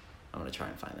 I'm going to try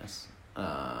and find this.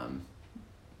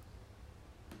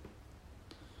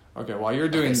 Okay, while you're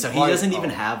doing... Okay, so he doesn't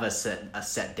even have a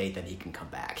set date that he can come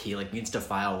back. He needs to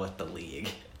file with the league.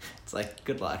 It's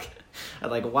good luck.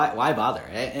 Why bother?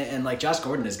 And Josh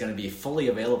Gordon is going to be fully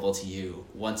available to you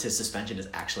once his suspension is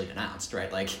actually announced, right?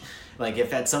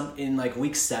 If at in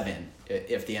week 7,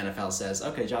 if the NFL says,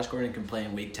 okay, Josh Gordon can play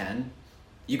in week 10,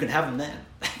 you can have him then.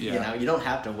 Yeah. You don't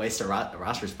have to waste a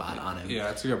roster spot on him. Yeah,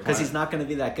 that's a good point. Because he's not going to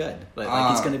be that good.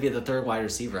 He's going to be the 3rd wide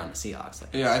receiver on the Seahawks.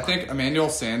 I think Emmanuel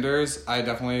Sanders, I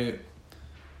definitely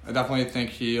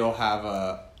think he'll have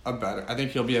a better... I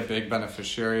think he'll be a big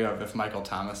beneficiary of if Michael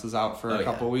Thomas is out for a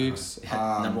couple weeks.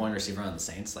 Number 1 receiver on the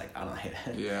Saints. I don't hate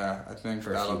it. Yeah, I think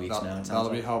for a few weeks now. That'll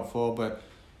be helpful. But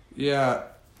yeah,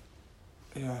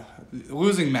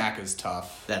 losing Mac is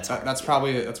tough. That's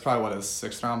probably what, his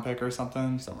 6th round pick or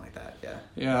something like that.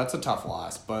 Yeah, that's a tough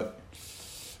loss, but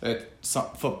it's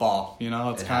football,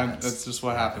 it's just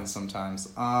what happens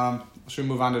sometimes. Should we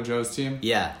move on to Joe's team?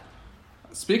 Yeah.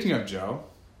 Speaking of Joe,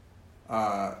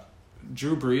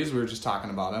 Drew Brees, we were just talking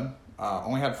about him,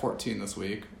 only had 14 this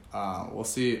week. We'll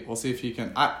see if he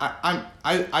can.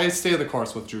 I stay the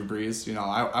course with Drew Brees.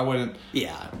 I wouldn't.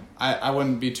 Yeah. I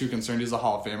wouldn't be too concerned. He's a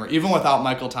Hall of Famer. Even without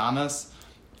Michael Thomas,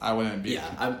 I wouldn't be.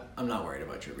 Yeah, I'm not worried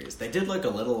about Drew Brees. They did look a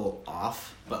little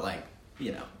off, but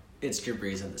it's Drew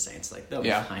Brees and the Saints. They'll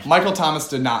be fine. Michael Thomas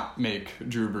did not make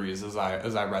Drew Brees, as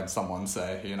I read someone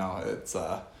say. It's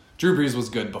Drew Brees was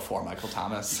good before Michael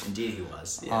Thomas. Indeed, he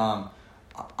was. Yeah.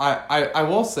 I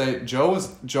will say Joe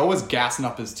was gassing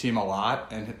up his team a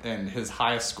lot, and his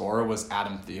highest scorer was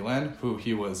Adam Thielen, who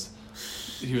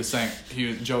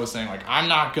Joe was saying I'm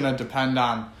not gonna depend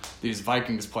on these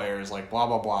Vikings players blah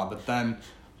blah blah. But then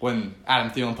when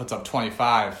Adam Thielen puts up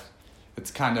 25, it's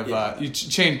kind of you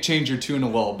change your tune a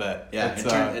little bit. Yeah,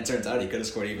 it turns out he could have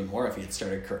scored even more if he had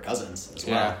started Kirk Cousins as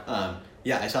well.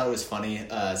 Yeah, I thought it was funny.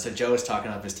 So Joe was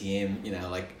talking up his team,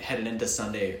 heading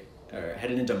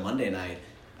into Monday night.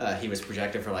 He was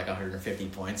projected for 150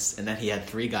 points, and then he had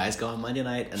 3 guys go on Monday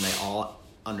night, and they all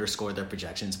underscored their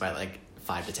projections by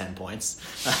 5 to 10 points.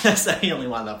 So he only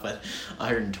wound up with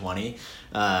 120.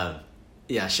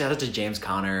 Shout out to James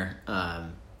Conner.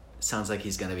 Sounds like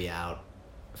he's going to be out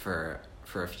for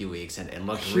a few weeks, and he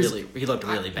looked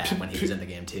really bad when he was in the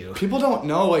game too. People don't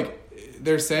know,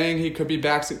 they're saying he could be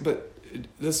back, but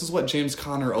this is what James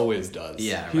Conner always does.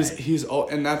 Yeah, he's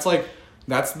and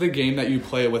that's the game that you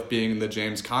play with being the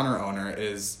James Conner owner.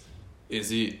 Is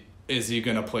he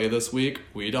going to play this week?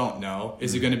 We don't know.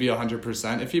 Is he going to be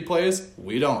 100% if he plays?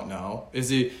 We don't know.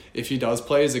 If he does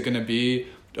play, is it going to be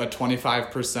a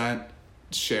 25%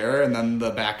 share and then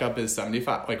the backup is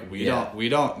 75? We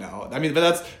don't know. I mean,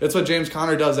 but that's what James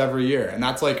Conner does every year, and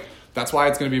that's why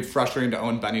it's going to be frustrating to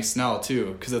own Benny Snell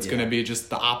too, because it's going to be just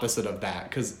the opposite of that.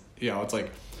 Because it's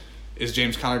is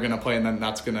James Conner going to play, and then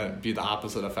that's going to be the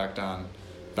opposite effect on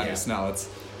Benny Snell. It's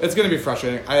going to be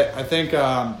frustrating. I think.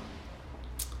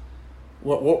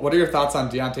 What are your thoughts on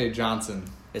Deontay Johnson?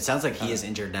 It sounds like he is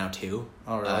injured now too.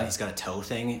 Oh, really? He's got a toe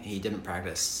thing. He didn't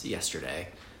practice yesterday,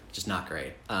 which is not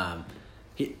great.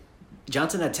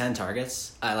 Johnson had 10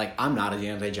 targets. I'm not a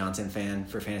Deontay Johnson fan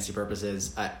for fantasy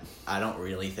purposes. I don't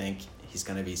really think he's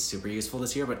going to be super useful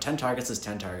this year, but 10 targets is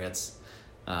 10 targets.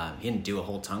 He didn't do a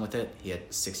whole ton with it. He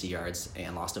had 60 yards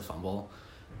and lost a fumble.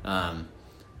 But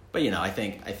I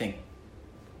think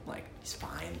he's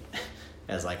fine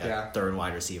as a 3rd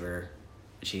wide receiver.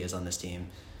 She is on this team.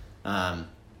 I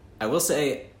will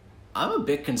say I'm a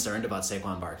bit concerned about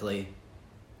Saquon Barkley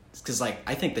because, like,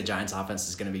 I think the Giants' offense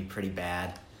is going to be pretty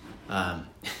bad.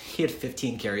 He had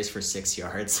 15 carries for 6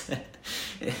 yards.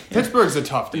 Pittsburgh's a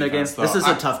tough defense, though. This is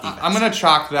a tough defense. I'm going to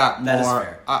chalk that more. That is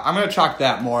fair. I'm going to chalk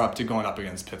that more up to going up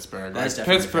against Pittsburgh. That is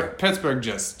definitely fair. Pittsburgh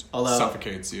just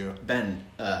suffocates you. Ben,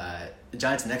 the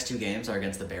Giants' next 2 games are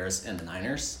against the Bears and the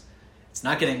Niners. It's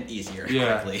not getting easier,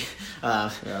 quickly.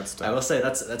 That's tough. I will say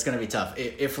that's going to be tough.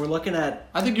 If we're looking at,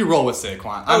 I think you roll with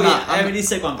Saquon. He's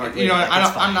Saquon Barkley. You know,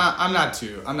 I'm not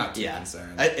too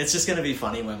concerned. It's just going to be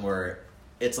funny when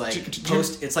it's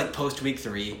like post week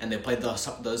 3, and they played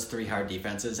those 3 hard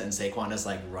defenses, and Saquon is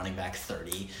like running back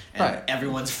 30, and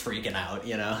everyone's freaking out.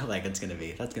 You know, like that's gonna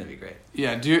be great.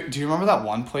 Yeah. Do you remember that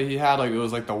one play he had? Like it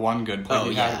was like the one good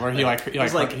play had where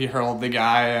he hurled the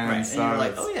guy and stuff. And you're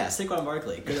like, oh yeah, Saquon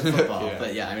Barkley, good at football.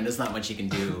 But yeah, I mean, there's not much you can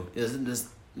do. There's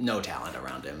no talent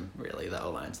around him really. The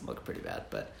O-lines look pretty bad,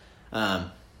 but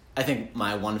I think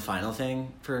my one final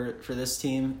thing for this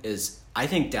team is I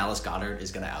think Dallas Goedert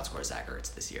is going to outscore Zach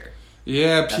Ertz this year.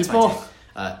 Yeah, That's people.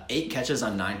 8 catches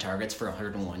on 9 targets for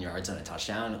 101 yards and a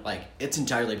touchdown. Like, it's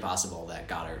entirely possible that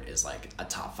Goddard is like a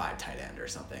top 5 tight end or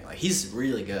something. Like, he's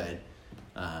really good,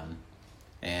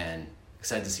 and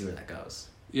excited to see where that goes.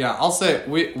 Yeah, I'll say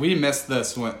we missed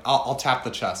this when I'll tap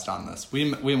the chest on this.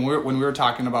 When we were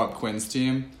talking about Quinn's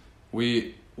team,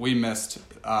 we missed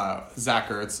Zach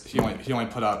Ertz. He only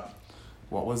put up,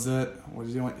 what was it? What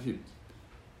did he want?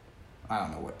 I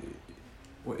don't know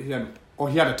what he had. Oh,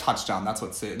 he had a touchdown. That's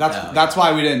what saved. That's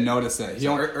why we didn't notice it.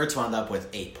 Ertz wound up with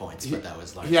 8 points, but that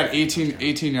was largely. He had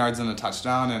 18 yards and a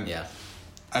touchdown. And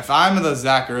if I'm the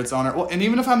Zach Ertz owner, well, and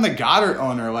even if I'm the Goddard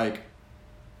owner, like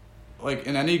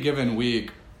in any given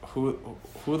week, who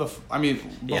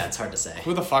it's hard to say.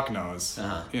 Who the fuck knows?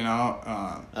 Uh-huh. You know.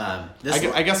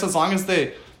 I guess as long as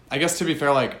I guess to be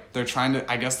fair, like they're kind of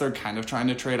trying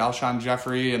to trade Alshon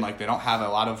Jeffrey, and like they don't have a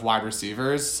lot of wide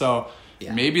receivers, so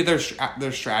maybe their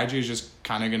strategy is just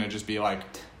kind of gonna just be like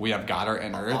we have Goddard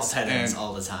and Ertz, all tight ends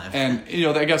all the time, and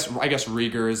you know I guess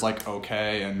Rieger is like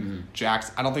okay, and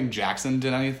Jackson. I don't think Jackson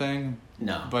did anything.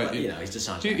 No, but you know he's just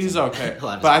on. He's okay,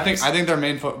 but I think their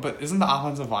main but isn't the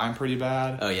offensive line pretty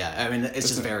bad? Oh yeah, I mean it's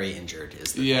just very injured.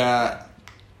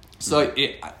 So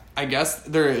I guess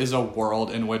there is a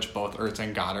world in which both Ertz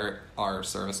and Goddard are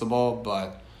serviceable,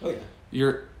 but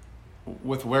you're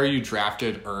with where you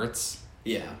drafted Ertz.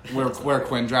 Yeah. Where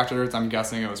Quinn drafted Ertz, I'm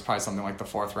guessing it was probably something like the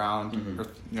 4th round,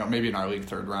 or maybe in our league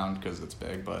 3rd round because it's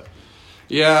big. But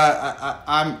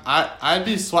I'd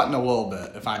be sweating a little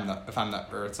bit if I'm the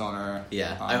Ertz owner.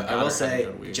 Yeah, I will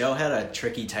say Joe had a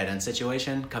tricky tight end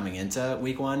situation coming into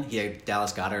week 1. He had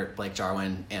Dallas Goedert, Blake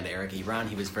Jarwin, and Eric Ebron.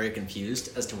 He was very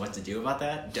confused as to what to do about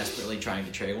that, desperately trying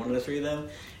to trade one of the 3 of them.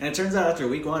 And it turns out after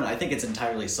week 1, I think it's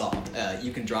entirely solved.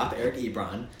 You can drop Eric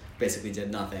Ebron, basically did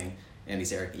nothing, and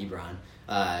he's Eric Ebron.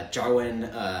 Jarwin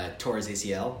tore his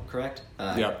ACL, correct?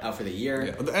 Out for the year.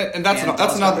 Yeah. And that's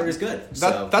another is good.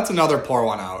 That's another poor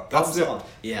one out.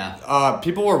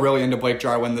 People were really into Blake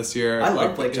Jarwin this year. I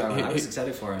love Blake Jarwin. I was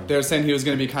excited for him. They were saying he was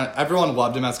going to be everyone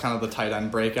loved him as kind of the tight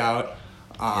end breakout.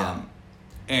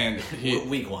 And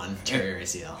week 1 tear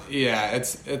ACL. Yeah,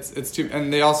 it's too.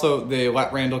 And they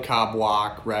let Randall Cobb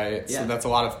walk, right? Yeah. So that's a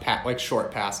lot of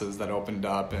short passes that opened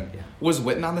up. And was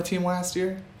Witten on the team last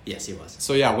year? Yes, he was.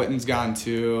 So yeah, Witten's gone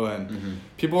too, and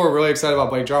people were really excited about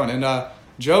Blake Jarwin. And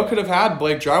Joe could have had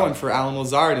Blake Jarwin for Alan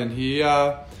Lazard, and he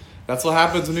that's what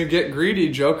happens when you get greedy.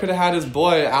 Joe could have had his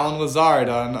boy Alan Lazard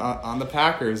on the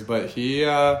Packers, but he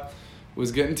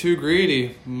was getting too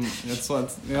greedy. There's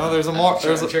a more. I'm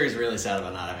sure he's really sad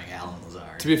about not having Alan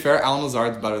Lazard. To be fair, Alan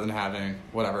Lazard's better than having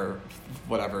whatever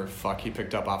fuck he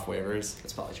picked up off waivers.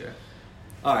 That's probably true.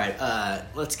 All right,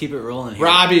 let's keep it rolling here.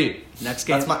 Robbie. Next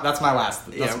game. That's my last.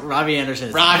 Robbie Anderson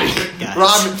is Robbie. back,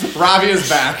 guys. Robbie is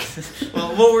back.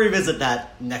 Well, we'll revisit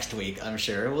that next week, I'm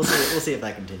sure. We'll see if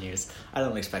that continues. I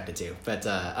don't expect it to. But,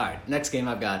 all right, next game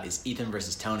I've got is Ethan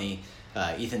versus Tony.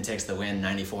 Ethan takes the win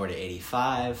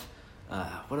 94-85.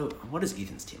 What does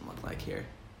Ethan's team look like here?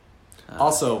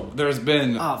 Also, there's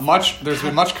been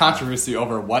much controversy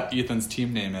over what Ethan's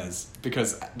team name is,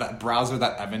 because that browser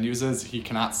that Evan uses, he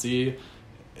cannot see.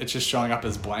 It's just showing up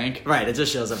as blank. Right, it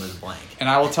just shows up as blank. And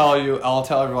I'll tell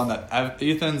everyone that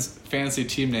Ethan's fantasy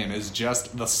team name is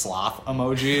just the sloth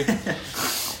emoji.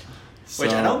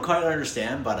 Which I don't quite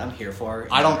understand, but I'm here for.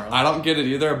 I don't get it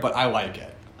either, but I like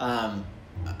it.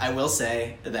 I will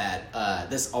say that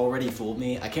this already fooled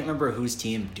me. I can't remember whose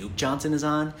team Duke Johnson is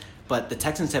on, but the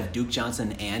Texans have Duke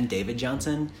Johnson and David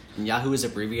Johnson, and Yahoo is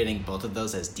abbreviating both of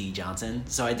those as D Johnson.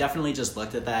 So I definitely just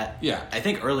looked at that. Yeah. I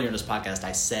think earlier in this podcast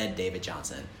I said David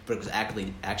Johnson, but it was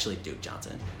actually Duke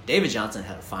Johnson. David Johnson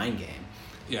had a fine game.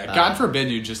 Yeah, God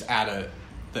forbid you just add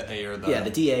the A or the... Yeah, the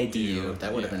D-A-D-U.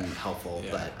 That would have been helpful,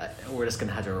 Yeah. but we're just going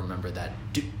to have to remember that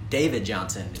David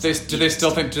Johnson... Do they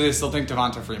still think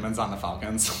Devonta Freeman's on the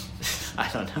Falcons? I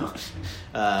don't know.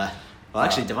 Well,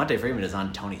 actually, Devonta Freeman is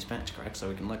on Tony's bench, correct? So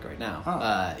we can look right now.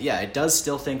 Oh. Yeah, it does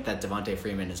still think that Devonta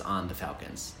Freeman is on the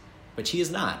Falcons, which he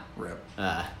is not. Rip.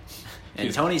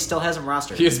 And Tony still has him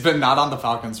rostered. He has been not on the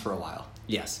Falcons for a while.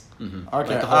 Yes. Mm-hmm.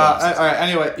 Okay. Like All right.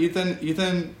 Anyway,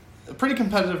 Ethan, a pretty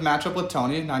competitive matchup with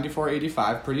Tony,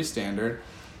 94-85, pretty standard.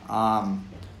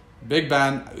 Big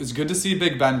Ben, it was good to see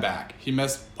Big Ben back. He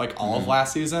missed like all of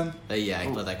last season. Yeah,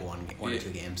 he played like one or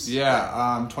two games.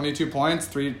 Yeah, 22 points,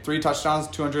 three touchdowns,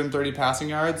 230 passing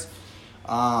yards.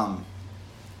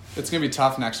 It's gonna be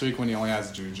tough next week when he only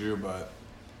has Juju, but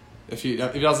if he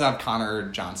doesn't have Connor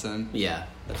Johnson, yeah,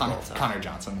 Connor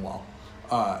Johnson, well,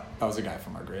 that was a guy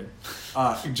from our grade.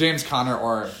 James Conner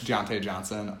or Deontay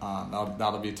Johnson,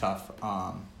 that'll be tough.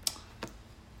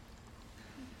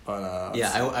 But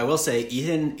yeah, I will say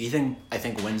Ethan I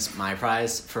think wins my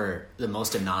prize for the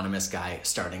most anonymous guy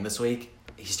starting this week.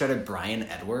 He started Bryan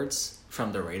Edwards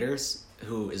from the Raiders,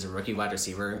 who is a rookie wide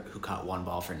receiver who caught one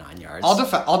ball for 9 yards.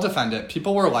 I'll defend it.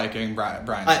 People were liking Bryan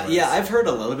Edwards. Yeah, I've heard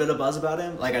a little bit of buzz about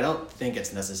him. Like, I don't think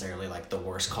it's necessarily like the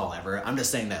worst call ever. I'm just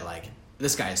saying that like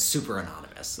this guy is super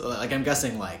anonymous. Like, I'm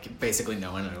guessing like basically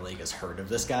no one in the league has heard of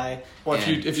this guy. Well,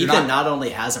 if you not only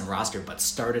has him rostered but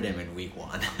started him in week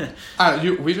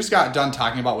 1. We just got done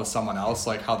talking about with someone else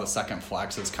like how the second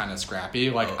flex is kind of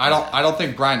scrappy. Like I don't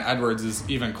think Bryan Edwards is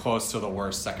even close to the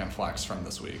worst second flex from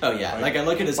this week. Oh yeah, like I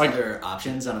look at his other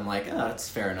options and I'm like, oh, that's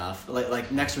fair enough.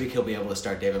 Like next week he'll be able to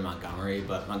start David Montgomery,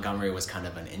 but Montgomery was kind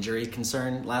of an injury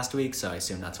concern last week, so I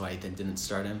assume that's why he didn't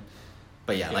start him.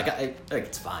 But yeah, like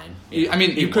it's fine. I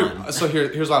mean, you could. So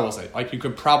here's what I will say: like, you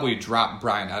could probably drop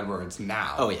Bryan Edwards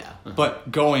now. Oh yeah. Mm-hmm.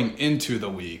 But going into the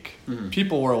week,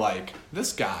 people were like,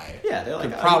 "This guy, yeah, they're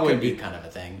like, could probably be kind of a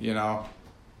thing." You know,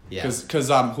 yeah. Because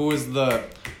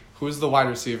who's the wide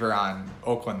receiver on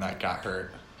Oakland that got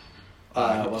hurt?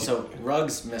 So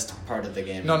Ruggs missed part of the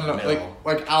game. No,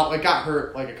 like got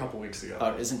hurt like a couple weeks ago.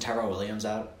 Oh, isn't Tyrell Williams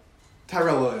out?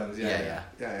 Tyrell Williams, yeah.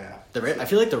 I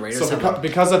feel like the Raiders. So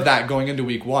because of that, going into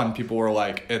week 1, people were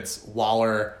like, "It's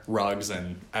Waller, Ruggs,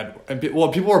 and people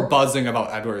were buzzing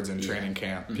about Edwards in training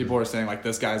camp. Mm-hmm. People were saying like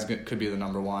this guy's could be the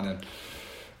number 1,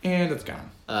 and it's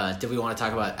gone." Did we want to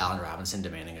talk about Allen Robinson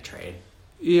demanding a trade?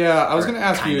 Yeah, I was going to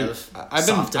ask you.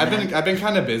 I've been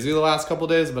kind of busy the last couple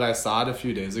of days, but I saw it a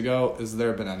few days ago. Has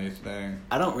there been anything?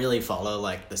 I don't really follow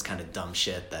like this kind of dumb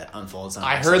shit that unfolds on.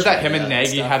 I heard that him and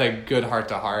Nagy had a good heart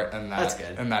to heart, and that's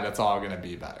good, and that it's all going to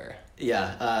be better.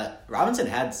 Yeah, Robinson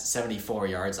had 74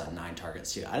 yards on 9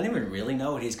 targets too. I don't even really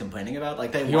know what he's complaining about.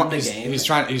 Like they won the game. He's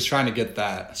trying to get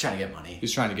that. He's trying to get money.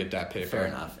 He's trying to get that paper. Fair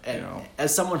enough. And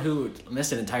as someone who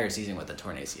missed an entire season with a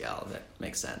torn ACL, that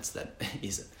makes sense. That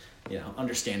he's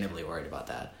understandably worried about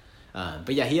that.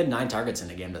 But yeah, he had 9 targets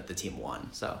in a game that the team won.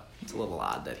 So it's a little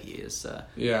odd that he is.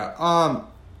 Yeah.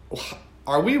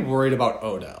 Are we worried about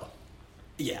Odell?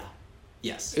 Yeah.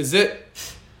 Yes. Is it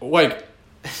like?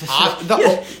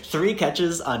 3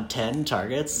 catches on 10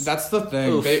 targets. That's the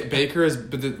thing. Baker is,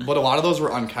 but a lot of those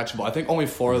were uncatchable. I think only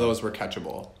 4 of those were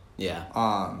catchable.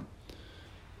 Yeah.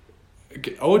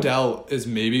 Odell is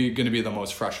maybe going to be the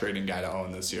most frustrating guy to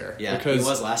own this year. Yeah, he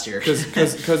was last year.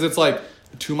 Because it's like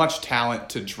too much talent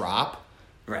to drop,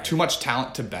 right? Too much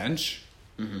talent to bench,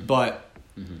 but.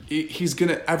 He's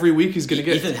gonna every week. He's gonna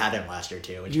get. Ethan had him last year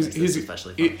too, which makes this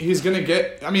especially fun. He's gonna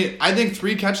get. I mean, I think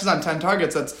 3 catches on 10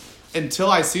 targets. That's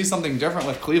until I see something different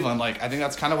with Cleveland. Like I think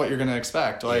that's kind of what you're gonna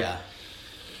expect. Like, yeah.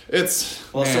 It's so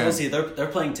we'll see. They're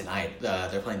playing tonight.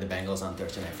 They're playing the Bengals on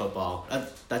Thursday Night Football.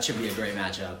 That should be a great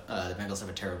matchup. The Bengals have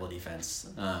a terrible defense.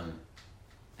 Are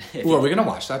we gonna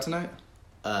watch that tonight?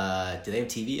 Do they have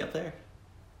TV up there?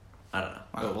 I don't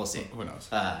know. We'll see. Who knows?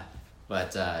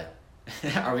 But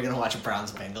are we gonna watch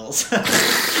Browns Bengals?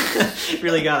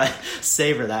 Really gotta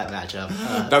savor that matchup.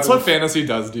 That's what fantasy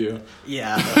does to you.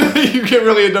 Yeah, you get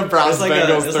really into Browns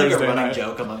Bengals Thursday night. It's like a running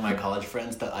joke among my college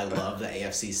friends that I love the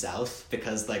AFC South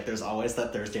because like there's always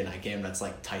that Thursday night game that's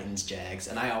like Titans Jags,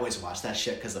 and I always watch that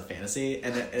shit because of fantasy,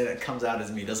 and it comes out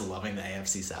as me just loving the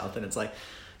AFC South, and it's like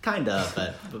kind of,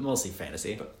 but mostly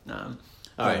fantasy.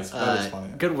 All right, that is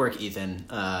funny. Good work, Ethan,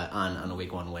 on a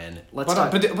week 1 win. Let's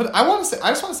talk. But I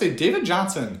just want to say David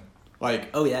Johnson, like,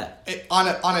 oh yeah, on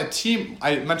a team.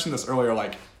 I mentioned this earlier,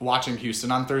 like watching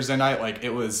Houston on Thursday night, like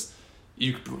it was,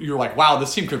 you're like, wow,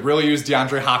 this team could really use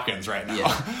DeAndre Hopkins right now.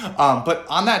 Yeah. But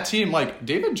on that team, like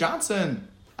David Johnson.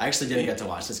 I actually didn't get to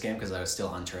watch this game because I was still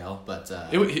on trail, but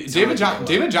David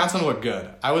Johnson looked good.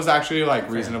 I was actually like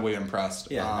reasonably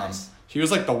impressed. Yeah, nice. He was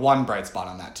like the one bright spot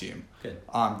on that team. Good.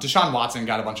 Deshaun Watson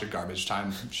got a bunch of garbage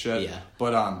time shit. Yeah.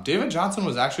 But David Johnson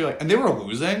was actually like, and they were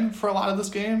losing for a lot of this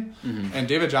game, and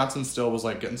David Johnson still was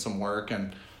like getting some work,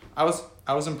 and I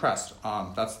was impressed.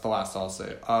 That's the last I'll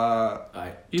say.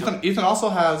 Right. Ethan also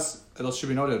has. It should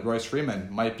be noted, Royce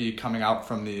Freeman might be coming out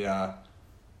from the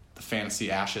fantasy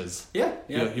ashes. Yeah.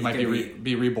 He might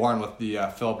be reborn with the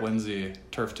Philip Lindsay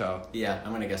turf toe. Yeah,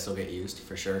 I'm gonna guess he'll get used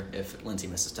for sure if Lindsay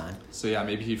misses time. So yeah,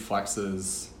 maybe he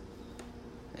flexes.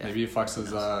 Yeah. Maybe he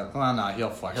flexes. Well, no, he'll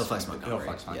flex. Montgomery. He'll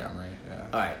flex Montgomery. Yeah.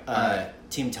 All right.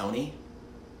 Team Tony.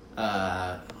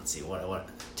 Let's see what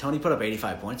Tony put up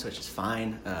 85 points, which is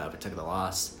fine, but took the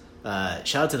loss.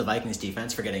 Shout out to the Vikings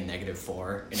defense for getting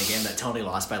 -4 in a game that Tony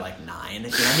lost by like 9. You know,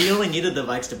 he only needed the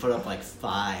Vikes to put up like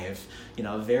 5. You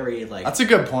know, that's a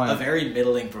good point. A very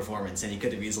middling performance, and he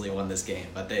could have easily won this game.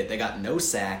 But they got no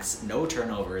sacks, no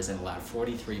turnovers, and allowed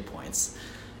 43 points.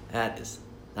 That is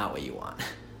not what you want.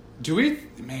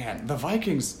 The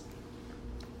Vikings.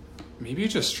 Maybe you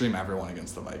just stream everyone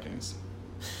against the Vikings.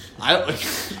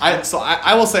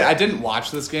 I will say I didn't watch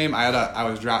this game. I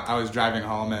was driving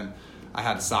home and I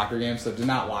had a soccer game, so I did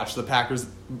not watch the Packers.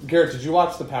 Garrett, did you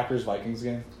watch the Packers-Vikings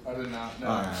game? I did not.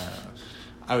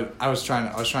 No. I was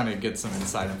trying to get some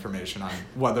inside information on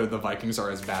whether the Vikings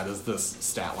are as bad as this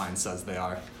stat line says they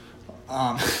are.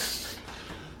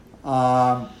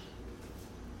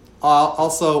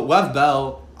 Also, Lev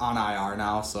Bell on IR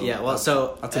now, so yeah. Well,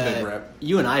 that's a big rip.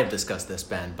 You and I have discussed this,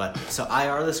 Ben, but so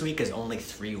IR this week is only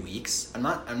 3 weeks. I'm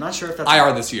not sure if that's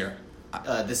IR this year.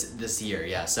 This year,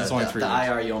 yeah. So it's only 3 weeks.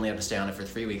 IR, you only have to stay on it for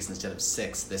 3 weeks instead of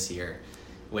 6 this year,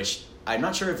 which I'm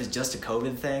not sure if it's just a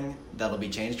COVID thing that'll be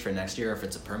changed for next year or if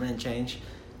it's a permanent change.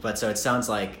 But so it sounds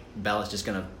like Bell is just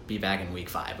going to be back in week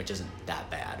 5, which isn't that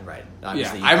bad, right?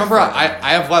 Obviously, I remember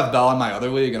I have Lev Bell in my other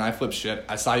league, and I flipped shit.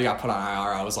 I saw you got put on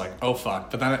IR. I was like, oh, fuck.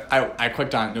 But then I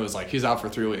clicked on it, and it was like, he's out for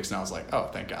 3 weeks. And I was like, oh,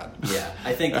 thank God. Yeah,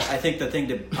 I think the thing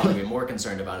to probably be more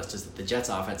concerned about is just that the Jets'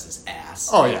 offense is ass.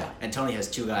 Oh, yeah. And Tony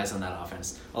has 2 guys on that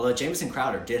offense. Although Jamison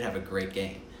Crowder did have a great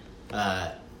game.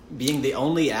 Being the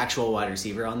only actual wide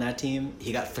receiver on that team,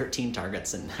 he got 13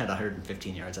 targets and had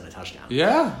 115 yards and a touchdown.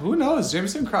 Yeah, who knows?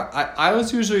 Jameson Crowder. I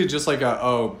was usually just like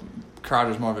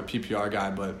Crowder's more of a PPR guy,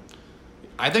 but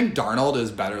I think Darnold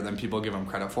is better than people give him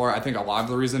credit for. I think a lot of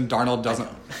the reason Darnold doesn't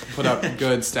put up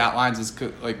good stat lines is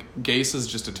like Gase is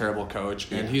just a terrible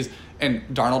coach, and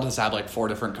Darnold has had like 4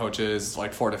 different coaches,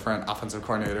 like 4 different offensive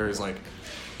coordinators. Like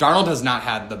Darnold has not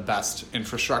had the best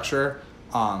infrastructure,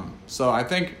 so I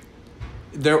think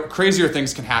crazier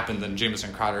things can happen than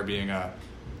Jamison Crowder being a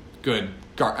good.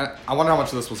 I wonder how much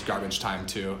of this was garbage time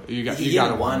too. He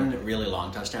got one really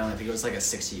long touchdown. I think it was like a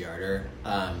 60-yarder.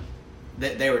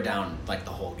 They were down like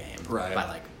the whole game, right, by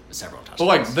like several touchdowns. But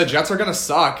like the Jets are gonna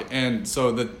suck, and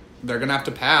so they're gonna have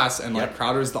to pass, and like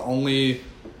Crowder's the only.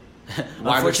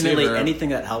 Unfortunately, anything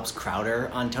that helps Crowder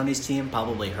on Tony's team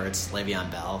probably hurts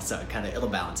Le'Veon Bell, so it'll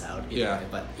balance out. Yeah, way,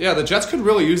 but the Jets could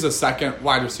really use a second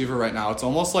wide receiver right now. It's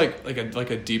almost like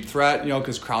a deep threat,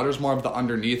 because Crowder's more of the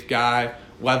underneath guy.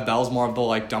 Lev Bell's more of the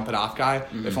like dump it off guy.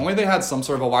 Mm-hmm. If only they had some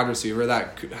sort of a wide receiver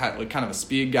that had like kind of a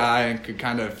speed guy and could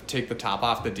kind of take the top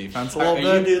off the defense a little bit.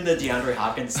 Are you doing the DeAndre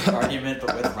Hopkins argument,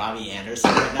 but with Robbie Anderson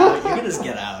right now? You can just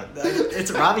get out. It's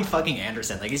Robbie fucking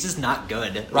Anderson. Like he's just not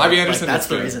good. Robbie Anderson. That's is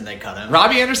the good. reason they cut him.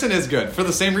 Robbie Anderson is good for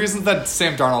the same reasons that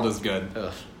Sam Darnold is good.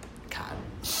 Ugh, God,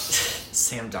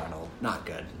 Sam Darnold, not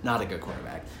good. Not a good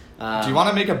quarterback. Do you want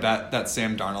to make a bet that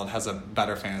Sam Darnold has a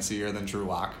better fantasy year than Drew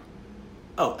Lock?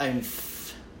 Oh,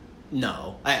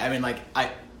 no. I mean, like,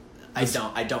 I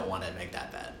don't want to make that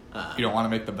bet. You don't want to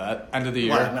make the bet? End of the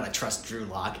year? Well, I'm going to trust Drew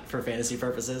Lock for fantasy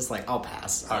purposes. Like, I'll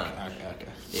pass. Okay.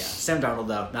 Yeah, Sam Darnold,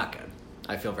 though, not good.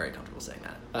 I feel very comfortable saying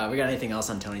that. We got anything else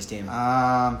on Tony's team?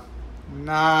 Not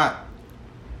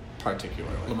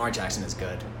particularly. Lamar Jackson is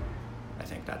good. I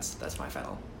think that's my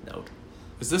final note.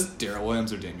 Is this Darrell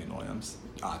Williams or Damian Williams?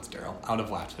 It's Darrell. I would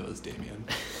have laughed if it was Damian.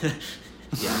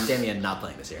 Yeah, Damian not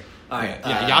playing this year. All right.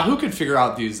 Yahoo could figure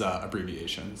out these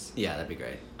abbreviations. Yeah, that'd be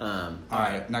great. All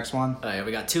right, next one.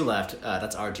 We got 2 left.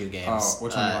 That's our 2 games. Oh,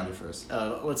 which one do you want to do first?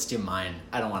 Let's do mine.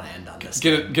 I don't want to end on this.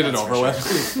 Get it over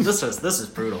with. This is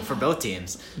brutal for both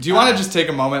teams. Do you want to just take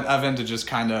a moment, Evan, to just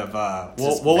kind of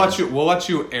we'll let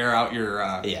you air out your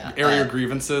your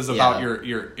grievances about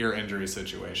your injury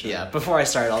situation. Yeah. Before I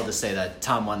start, I'll just say that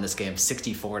Tom won this game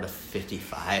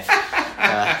 64-55.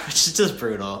 which is just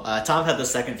brutal. Tom had the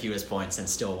second fewest points and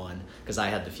still won because I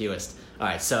had the fewest. All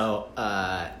right, so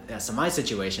so my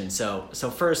situation. So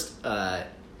first,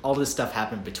 all this stuff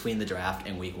happened between the draft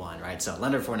and week 1, right? So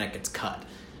Leonard Fournette gets cut,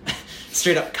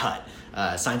 straight up cut.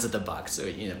 Signs with the Bucks, so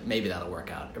maybe that'll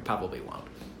work out. It probably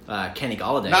won't. Kenny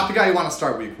Golladay, not the guy you want to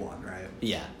start week 1, right?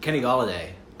 Yeah, Kenny Golladay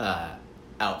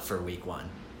out for week 1.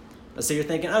 So you're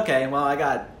thinking, okay, well,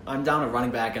 I'm down a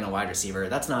running back and a wide receiver.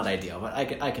 That's not ideal, but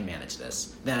I can manage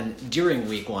this. Then during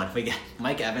week 1, we get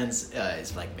Mike Evans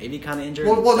is like maybe kind of injured.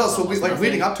 Well, no. So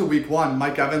leading up to week 1,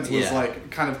 Mike Evans was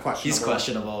like kind of questionable. He's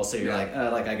questionable, so you're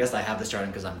like I guess I have to start him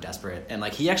because I'm desperate. And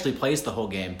like he actually plays the whole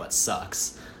game, but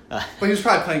sucks. But he was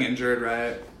probably playing injured,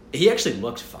 right? He actually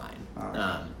looked fine.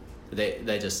 Oh.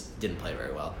 They just didn't play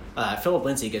very well. Philip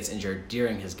Lindsay gets injured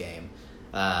during his game.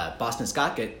 Boston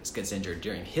Scott gets injured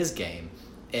during his game.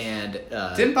 And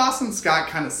didn't Boston Scott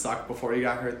kind of suck before he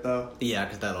got hurt, though? Yeah,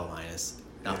 because that O-line is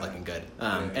not looking good.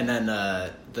 And then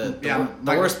the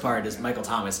worst part is Michael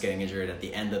Thomas getting injured at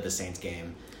the end of the Saints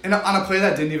game. And on a play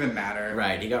that didn't even matter.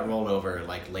 Right, he got rolled over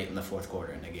like late in the fourth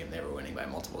quarter in a game they were winning by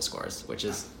multiple scores, which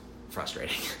is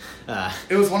frustrating.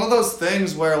 It was one of those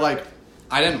things where like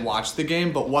I didn't watch the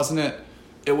game, but wasn't it?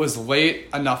 It was late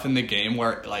enough in the game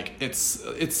where like it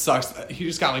sucks. He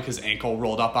just got like his ankle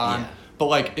rolled up on, but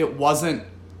like it wasn't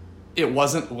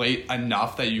late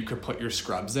enough that you could put your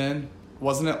scrubs in,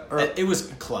 wasn't it? Or, it was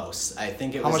close. I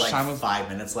think it was like 5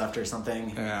 minutes left or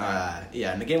something.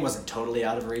 Yeah, and the game wasn't totally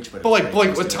out of reach, but like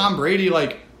with Tom Brady,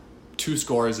 like 2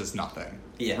 scores is nothing.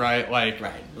 Yeah, right.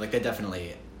 Like they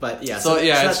definitely. But yeah, so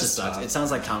that just sucks. It sounds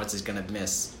like Thomas is going to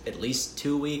miss at least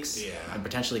 2 weeks. Yeah. And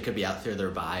potentially could be out through their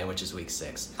bye, which is week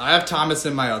 6. I have Thomas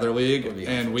in my other league,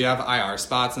 and we have IR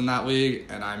spots in that league,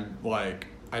 and I'm like,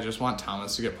 I just want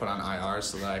Thomas to get put on IR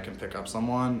so that I can pick up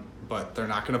someone, but they're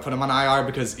not going to put him on IR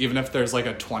because even if there's like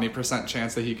a 20%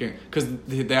 chance that he can, because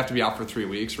they have to be out for 3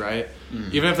 weeks, right?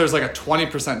 Mm. Even if there's like a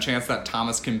 20% chance that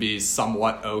Thomas can be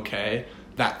somewhat okay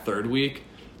that 3rd week,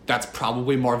 that's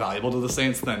probably more valuable to the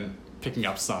Saints than picking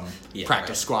up some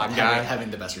practice squad guy.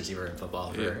 Having the best receiver in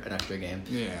football for an extra game.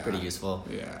 Yeah. Pretty useful.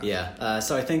 Yeah.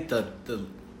 So I think the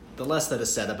less that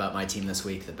is said about my team this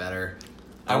week, the better.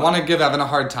 I want to give Evan a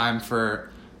hard time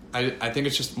for... I think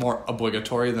it's just more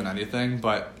obligatory than anything,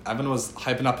 but Evan was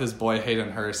hyping up his boy Hayden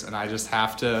Hurst, and I just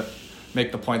have to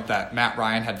make the point that Matt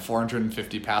Ryan had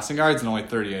 450 passing yards, and only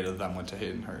 38 of them went to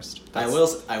Hayden Hurst. I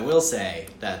will say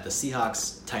that the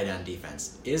Seahawks tight end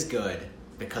defense is good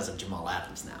because of Jamal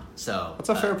Adams now. So that's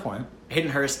a fair point. Hayden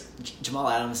Hurst, Jamal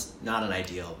Adams, not an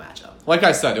ideal matchup. Like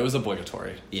I said, it was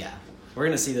obligatory. Yeah. We're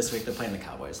going to see this week they're playing the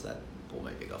Cowboys, so that will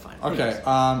maybe go fine. Okay.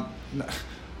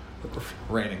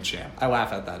 Reigning champ. I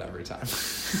laugh at that every time.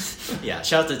 Yeah,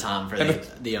 shout out to Tom for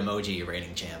the emoji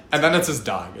reigning champ. And then it's his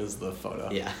dog is the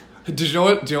photo. Yeah. Do you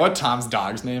know what Tom's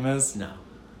dog's name is? No.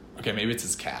 Okay, maybe it's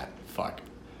his cat. Fuck.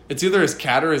 It's either his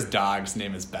cat or his dog's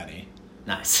name is Benny.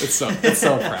 Nice. It's so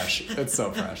fresh. It's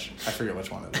so fresh. I forget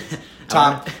which one it is.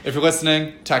 Tom, if you're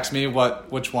listening, text me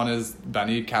which one is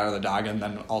Benny, cat or the dog, and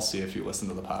then I'll see if you listen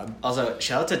to the pod. Also,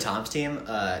 shout out to Tom's team.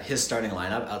 His starting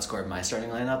lineup outscored my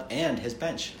starting lineup, and his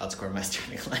bench outscored my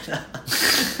starting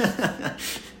lineup.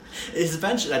 His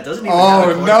bench that doesn't even have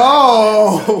a quarterback.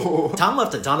 Oh, no! Tom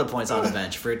left a ton of points on the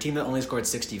bench. For a team that only scored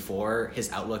 64,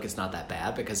 his outlook is not that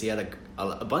bad because he had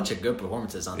a bunch of good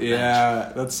performances on the bench.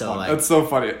 Yeah, that's so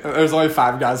funny. There's only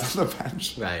 5 guys on the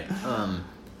bench. Right.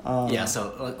 Yeah,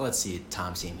 so let's see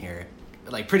Tom's team here.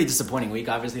 Like, pretty disappointing week,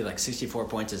 obviously. Like, 64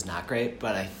 points is not great,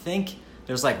 but I think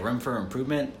there's, like, room for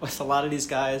improvement with a lot of these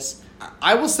guys.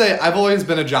 I will say I've always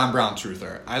been a John Brown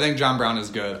truther. I think John Brown is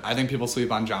good. I think people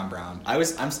sleep on John Brown. I'm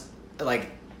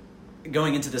like,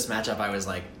 going into this matchup, I was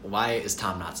like, why is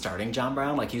Tom not starting John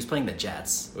Brown? Like, he was playing the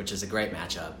Jets, which is a great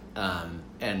matchup.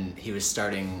 And he was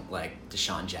starting, like,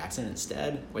 Deshaun Jackson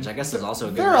instead, which I guess is also a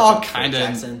good matchup. They're all kind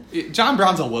of... John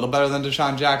Brown's a little better than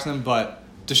Deshaun Jackson, but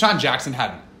Deshaun Jackson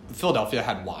Philadelphia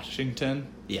had Washington.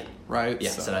 Yeah. Right? Yeah,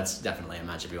 so that's definitely a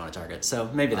matchup you want to target. So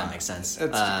maybe that makes sense.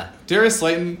 Darius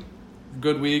Slayton,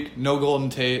 good week. No Golden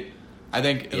Tate. I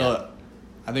think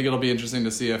it'll be interesting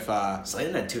to see if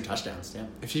Slayton had 2 touchdowns. Yeah.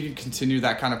 If he can continue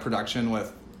that kind of production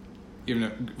with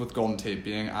Golden Tate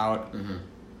being out. Mm-hmm.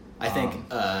 I think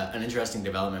an interesting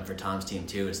development for Tom's team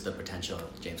too is the potential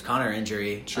James Conner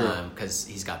injury. True. Because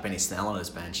he's got Benny Snell on his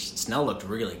bench. Snell looked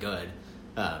really good.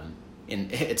 And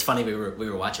it's funny, we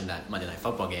were watching that Monday Night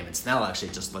Football game, and Snell actually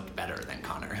just looked better than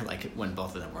Conner, like when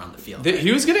both of them were on the field.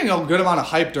 He was getting a good amount of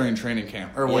hype during training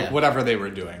camp, or whatever they were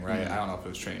doing, right? Mm-hmm. I don't know if it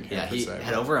was training camp. Yeah, he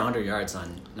had over 100 yards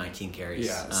on 19 carries.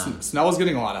 Yeah, Snell was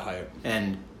getting a lot of hype.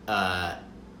 And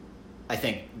I I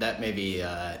think that maybe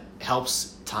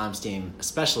helps Tom's team,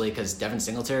 especially because Devin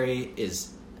Singletary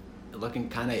is looking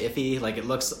kind of iffy. Like, it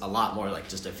looks a lot more like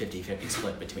just a 50-50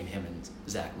 split between him and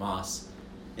Zach Moss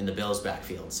in the Bills'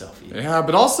 backfield. So yeah,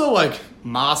 but also, like,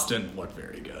 Moss didn't look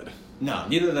very good. No,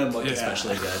 neither of them looked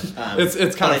especially good.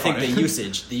 It's kind of I think the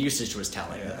usage was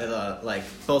telling. Like,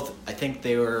 both, I think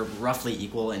they were roughly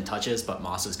equal in touches, but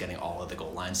Moss was getting all of the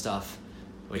goal line stuff,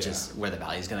 which is where the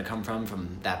value is going to come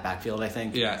from that backfield, I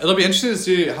think. Yeah, it'll be interesting to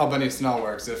see how Benny Snell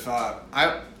works. If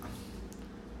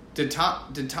did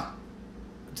Tom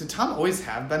always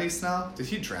have Benny Snell? Did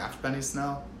he draft Benny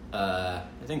Snell? I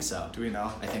think so. Do we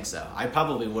know? I think so. I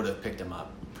probably would have picked him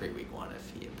up pre-week 1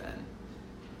 if he had been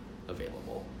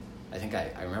available. I think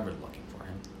I remember looking for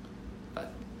him.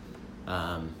 But,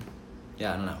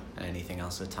 yeah, I don't know. Anything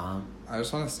else with Tom? I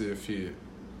just want to see if he...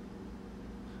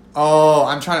 Oh,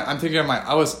 I'm thinking of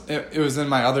it was in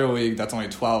my other league that's only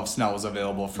 12. Snell was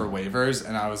available for waivers,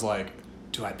 and I was like,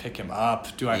 do I pick him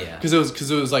up? Do I? Yeah.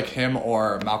 Because it was like him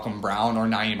or Malcolm Brown or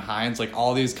Nyheim Hines, like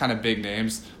all these kind of big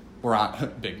names were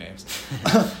on big names.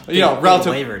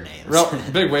 Relative waiver names.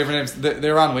 Big waiver names.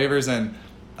 They were on waivers, and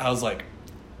I was like,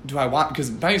 do I want? Because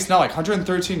Benny Snell, like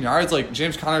 113 yards, like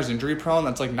James Conner's injury prone.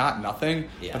 That's like not nothing.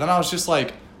 Yeah. But then I was just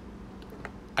like,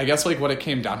 I guess like what it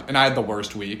came down to, and I had the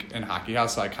worst week in Hockey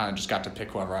House, so I kind of just got to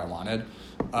pick whoever I wanted.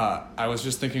 I was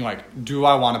just thinking like, do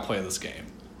I want to play this game?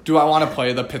 Do I want to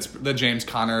play the James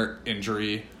Conner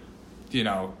injury,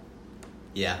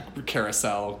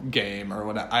 carousel game or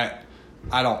whatever?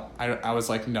 I don't. I was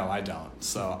like, no, I don't.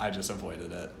 So I just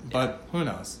avoided it. Yeah. But who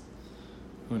knows?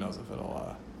 Who knows if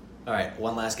it'll. All right,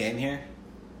 one last game here.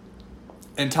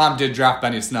 And Tom did draft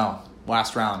Benny Snell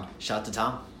last round. Shout out to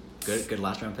Tom. Good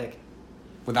last round pick.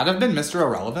 Would that have been Mr.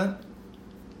 Irrelevant?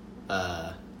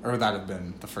 Or would that have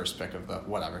been the first pick of the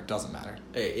whatever? Doesn't matter.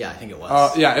 Yeah, I think it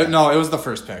was. It was the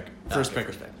first pick. First pick.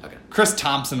 Okay. Chris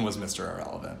Thompson was Mr.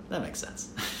 Irrelevant. That makes sense.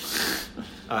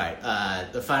 All right,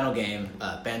 the final game,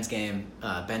 Ben's game.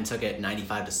 Ben took it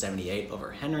 95-78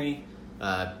 over Henry.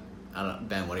 I don't know,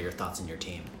 Ben. What are your thoughts on your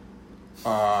team?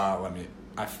 Let me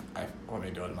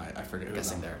go to my. I forget. I'm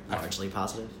guessing they're largely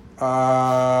positive.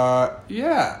 Yeah.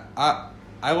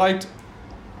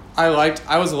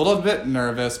 I was a little bit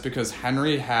nervous because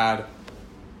Henry had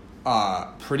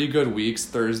pretty good weeks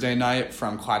Thursday night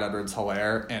from Clyde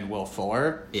Edwards-Helaire and Will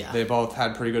Fuller. Yeah. They both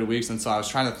had pretty good weeks, and so I was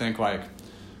trying to think, like,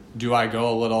 do I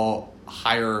go a little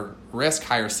higher risk,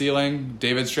 higher ceiling,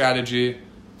 David strategy,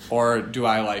 or do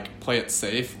I, like, play it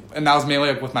safe? And that was mainly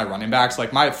like, with my running backs.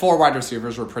 Like, my 4 wide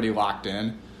receivers were pretty locked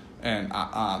in, and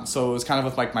so it was kind of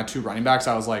with, like, my 2 running backs.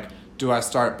 I was like, do I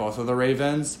start both of the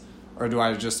Ravens, or do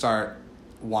I just start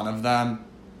one of them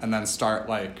and then start,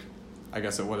 like, I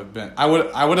guess it would have been I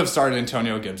would have started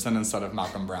Antonio Gibson instead of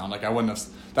Malcolm Brown. Like, I wouldn't have.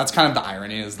 That's kind of the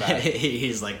irony is that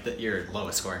he's like your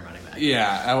lowest scoring running back.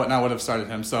 Yeah, I would have started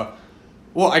him. So,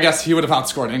 well, I guess he would have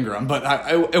outscored Ingram, but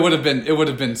it would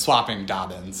have been swapping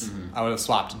Dobbins. Mm-hmm. I would have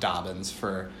swapped Dobbins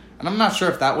for, and I'm not sure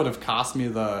if that would have cost me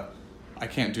I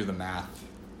can't do the math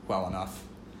well enough.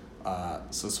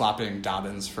 So swapping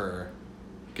Dobbins for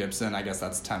Gibson, I guess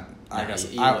that's 10. I guess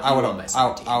I would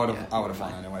have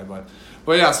won anyway, but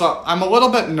yeah. So I'm a little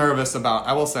bit nervous about.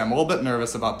 I will say I'm a little bit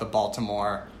nervous about the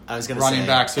Baltimore running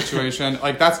back situation.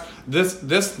 Like, that's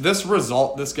this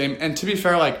result, this game, and to be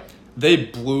fair, like, they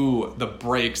blew the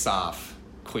brakes off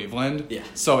Cleveland. Yeah.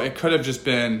 So it could have just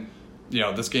been,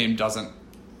 this game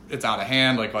it's out of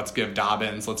hand. Like, let's give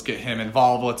Dobbins, let's get him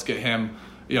involved, let's get him,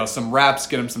 some reps,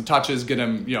 get him some touches, get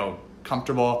him,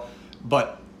 comfortable.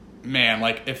 But man,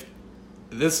 like, if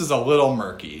this is a little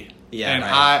murky. Yeah, and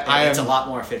right. It's a lot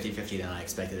more 50-50 than I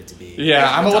expected it to be. Yeah,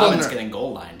 I'm a little Dobbins getting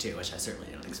goal line too, which I certainly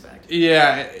don't expect.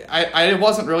 Yeah, I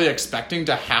wasn't really expecting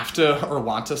to have to or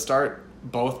want to start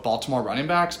both Baltimore running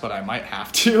backs, but I might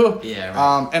have to. Yeah,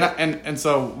 right. And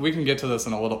so we can get to this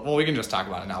in a little. Well, we can just talk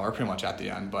about it now. We're pretty much at the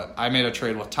end. But I made a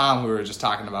trade with Tom, who we were just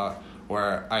talking about,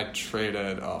 where I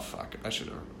traded. Oh fuck! I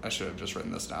should have just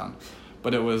written this down.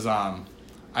 But it was I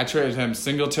traded him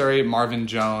Singletary, Marvin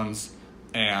Jones,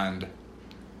 and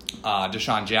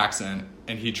Deshaun Jackson,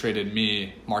 and he traded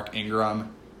me Mark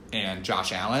Ingram and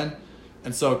Josh Allen.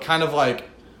 And so kind of like,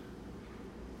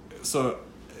 so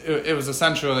it was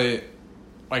essentially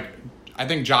like, I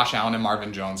think Josh Allen and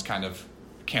Marvin Jones kind of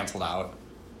canceled out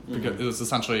because it was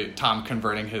essentially Tom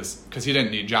converting because he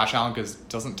didn't need Josh Allen because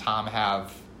doesn't Tom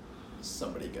have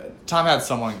somebody good? Tom has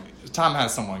someone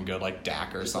good like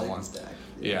Dak or someone. Like Dak.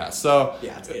 Yeah, so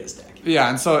it's Dak. Yeah,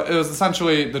 and so it was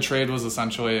essentially, the trade was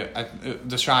essentially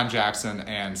Deshaun Jackson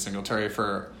and Singletary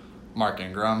for Mark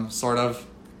Ingram, sort of,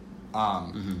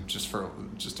 just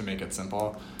to make it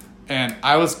simple. And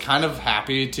I was kind of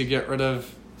happy to get rid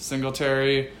of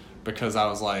Singletary because I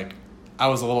was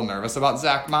a little nervous about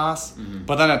Zach Moss. Mm-hmm.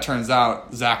 But then it turns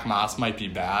out Zach Moss might be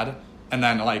bad. And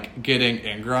then, getting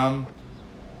Ingram,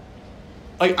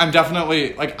 I'm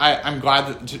definitely, I'm glad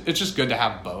that it's just good to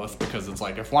have both because it's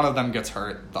if one of them gets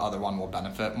hurt, the other one will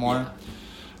benefit more. Yeah.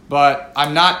 But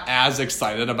I'm not as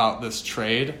excited about this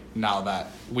trade now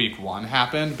that week 1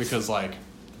 happened because,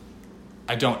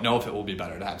 I don't know if it will be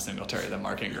better to have Singletary than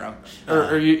Mark Ingram.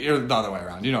 Or the other way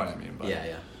around. You know what I mean? But,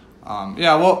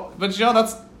 but,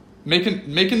 that's...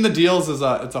 Making the deals is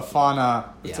a fun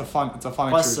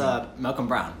Plus Malcolm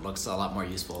Brown looks a lot more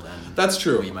useful than that's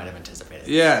true. You might have anticipated.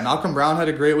 Yeah, Malcolm Brown had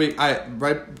a great week.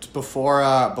 Right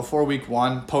before week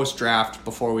 1, post draft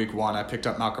before week 1, I picked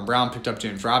up Malcolm Brown, picked up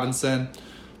James Robinson.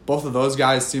 Both of those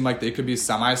guys seem like they could be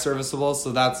semi-serviceable,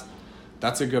 so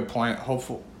that's a good point.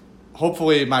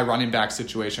 Hopefully my running back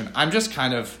situation. I'm just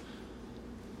kind of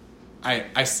I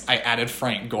added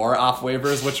Frank Gore off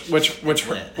waivers,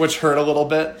 which hurt a little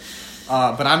bit,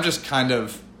 but I'm just kind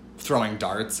of throwing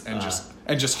darts and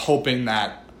just hoping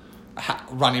that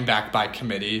running back by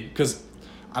committee because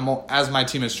as my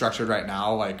team is structured right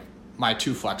now, my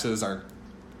 2 flexes are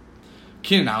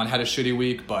Keenan Allen had a shitty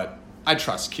week, but I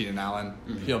trust Keenan Allen.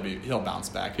 Mm-hmm. He'll bounce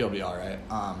back. He'll be all right.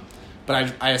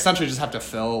 But I essentially just have to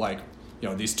fill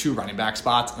these 2 running back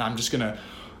spots, and I'm just gonna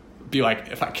be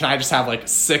can I just have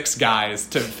 6 guys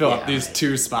to fill up these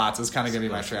 2 spots is kind of going to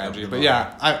be my strategy. But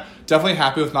yeah, I'm definitely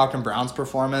happy with Malcolm Brown's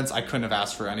performance. I couldn't have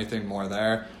asked for anything more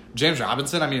there. James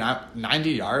Robinson,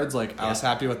 90 yards. I was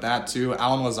happy with that too.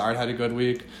 Alan Lazard had a good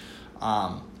week.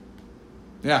 I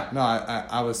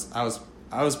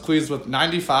was pleased with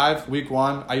 95 week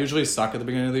 1. I usually suck at the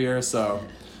beginning of the year. So,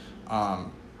 I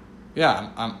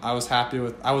was happy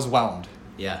with, I was whelmed.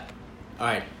 Yeah. All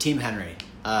right. Team Henry.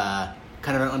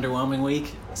 Kind of an underwhelming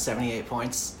week, 78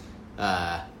 points.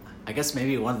 I guess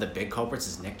maybe one of the big culprits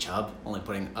is Nick Chubb, only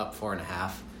putting up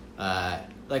 4.5.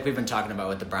 Like we've been talking about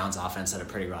with the Browns offense, had a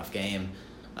pretty rough game.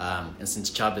 And since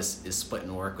Chubb is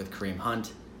splitting work with Kareem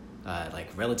Hunt,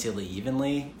 relatively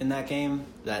evenly in that game,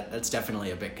 that's definitely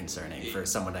a bit concerning for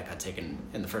someone that got taken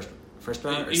in the first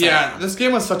round or second round. This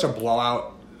game was such a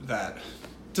blowout that...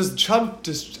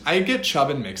 I get Chubb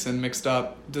and Mixon mixed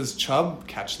up. Does Chubb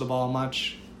catch the ball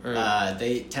much?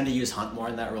 They tend to use Hunt more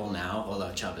in that role now,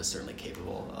 although Chubb is certainly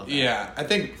capable of that. Yeah, I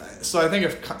think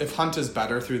if Hunt is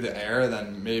better through the air,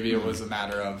 then maybe it was a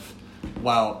matter of,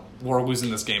 we're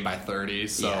losing this game by 30,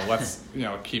 so let's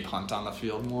keep Hunt on the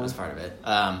field more. That's part of it.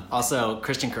 Also,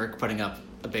 Christian Kirk putting up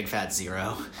a big fat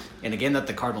 0 in a game that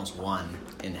the Cardinals won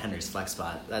in Henry's flex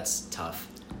spot. That's tough.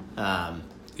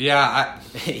 He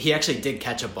actually did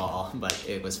catch a ball, but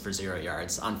it was for 0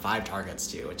 yards on 5 targets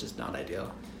too, which is not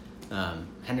ideal.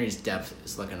 Henry's depth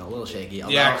is looking a little shaky.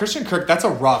 Although, Christian Kirk,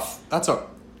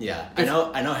 Yeah, I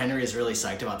know Henry is really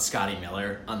psyched about Scotty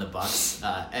Miller on the Bucs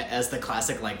as the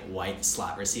classic white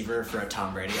slot receiver for a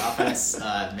Tom Brady offense.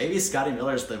 Maybe Scotty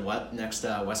Miller's the next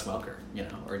Wes Welker,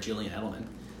 or Julian Edelman,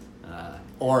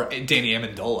 or Danny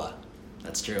Amendola.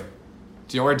 That's true.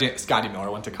 Do you know where Scotty Miller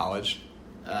went to college?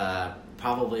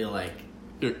 Probably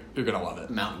You're gonna love it.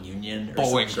 Mount Union or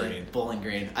Bowling something. Green. Bowling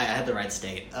Green. I had the right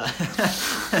state.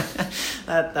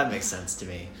 That makes sense to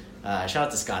me. Shout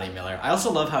out to Scotty Miller. I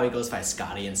also love how he goes by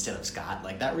Scotty instead of Scott.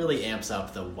 That really amps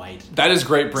up the white. That is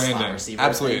great branding.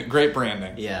 Absolutely great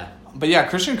branding. Yeah. But yeah,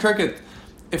 Christian Kirk.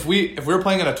 If we were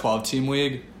playing in a 12-team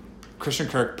league, Christian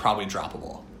Kirk probably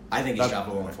droppable. I think he's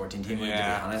droppable in a 14-team league. To be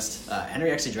honest,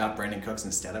 Henry actually dropped Brandon Cooks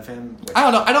instead of him. I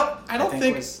don't know. I don't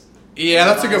think. Yeah,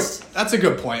 that's a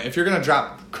good point. If you're gonna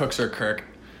drop Cooks or Kirk,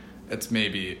 it's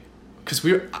maybe because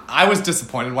I was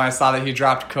disappointed when I saw that he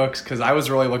dropped Cooks because I was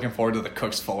really looking forward to the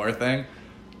Cooks Fuller thing.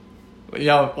 He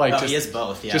is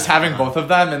both. Yeah, just having both of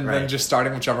them and then just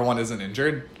starting whichever one isn't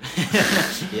injured.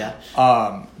 Yeah.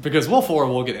 Because Will Fuller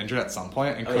will get injured at some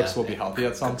point and Cooks will be healthy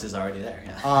at some. Cooks is already there.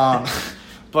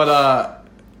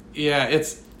 Yeah.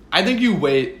 It's. I think you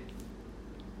wait.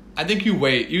 I think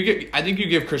you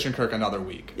give Christian Kirk another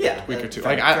week. Yeah, week or two.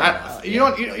 You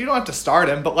don't have to start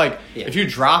him, but if you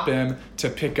drop him to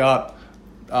pick up,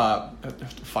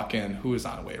 fucking who is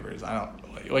on waivers? I don't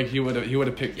he would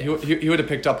have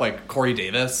picked up Corey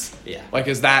Davis. Yeah.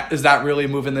 Is that really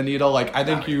moving the needle? I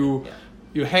think you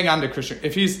hang on to Christian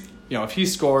if he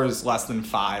scores less than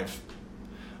 5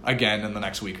 again in the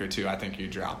next week or two. I think you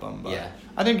drop him. But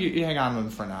I think you hang on to him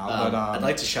for now. I'd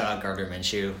like to shout out Gardner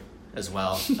Minshew as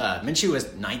well. Minshew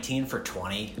was 19 for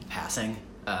 20 passing,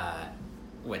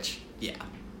 which,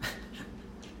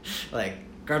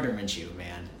 Gardner Minshew,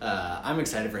 man. I'm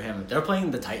excited for him. They're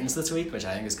playing the Titans this week, which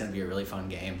I think is going to be a really fun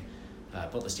game.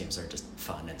 Both those teams are just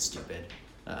fun and stupid.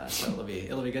 So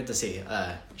it'll be good to see.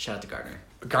 Shout out to Gardner.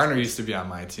 Gardner used to be on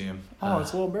my team. Oh,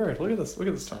 it's a little bird. Look at this. Look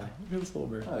at this time. Look at this little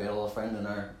bird. Oh, we got a little friend in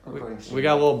our recording studio. We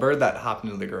got a little bird that hopped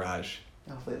into the garage.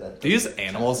 Hopefully that. These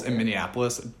animals in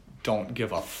Minneapolis don't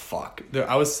give a fuck.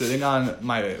 I was sitting on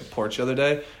my porch the other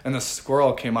day, and the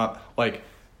squirrel came up, like,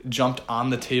 jumped on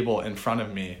the table in front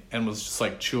of me and was just,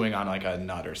 like, chewing on, like, a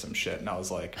nut or some shit. And I was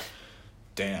like,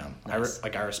 damn. Nice. I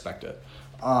respect it.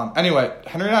 Anyway,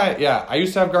 Henry and I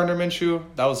used to have Gardner Minshew.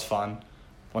 That was fun.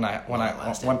 When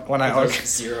I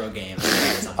zero games.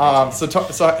 So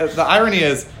the irony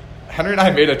is, Henry and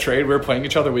I made a trade. We were playing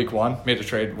each other week 1. Made a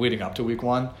trade leading up to week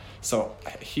 1. So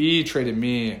he traded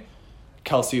me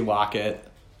Kelsey Lockett.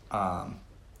 God,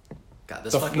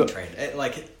 this fucking trade.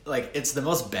 It's the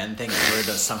most Ben thing ever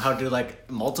to somehow do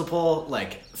like multiple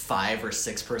like 5 or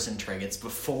 6 person trades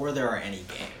before there are any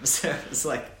games. It's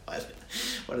like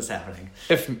what is happening?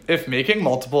 If making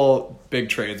multiple big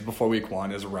trades before week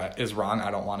 1 is wrong,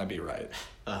 I don't want to be right.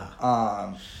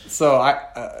 So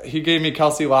he gave me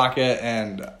Kelsey Lockett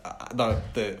and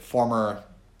the former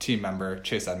team member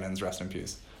Chase Edmonds, rest in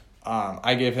peace.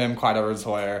 I gave him Clyde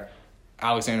Edwards-Helaire,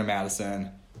 Alexander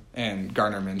Madison, and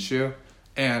Gardner Minshew.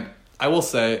 And I will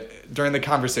say, during the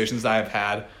conversations that I've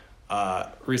had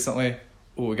recently,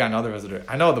 we got another visitor.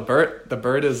 I know the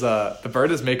bird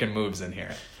is making moves in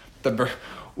here. The bird,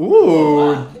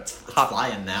 wow. It's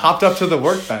flying now. Hopped up to the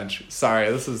workbench. Sorry,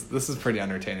 this is pretty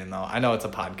entertaining though. I know it's a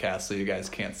podcast, so you guys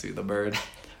can't see the bird,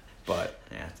 but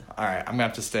yeah. All right, I'm gonna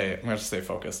have to stay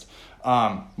focused.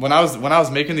 When I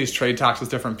was making these trade talks with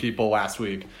different people last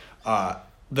week,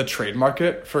 the trade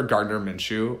market for Gardner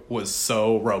Minshew was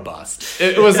so robust.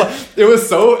 It was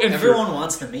so. Everyone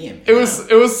wants the meme. It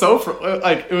was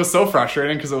so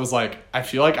frustrating because it was like I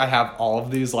feel like I have all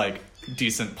of these like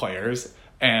decent players.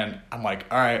 And I'm like,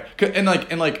 all right, and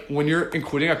when you're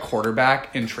including a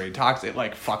quarterback in trade talks, it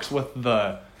like fucks with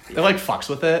it. It like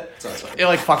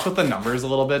fucks with the numbers a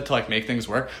little bit to like make things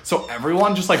work. So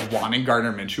everyone just like wanting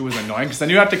Gardner Minshew was annoying because then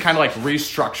you have to kind of like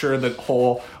restructure the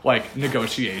whole like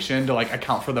negotiation to like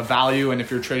account for the value. And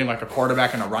if you're trading like a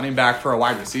quarterback and a running back for a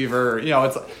wide receiver,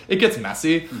 it gets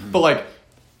messy. Mm-hmm. But like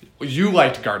you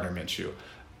liked Gardner Minshew.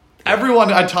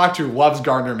 Everyone I talked to loves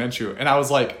Gardner Minshew, and I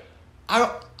was like,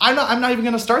 I'm not even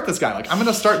going to start this guy. Like, I'm going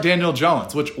to start Daniel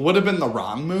Jones, which would have been the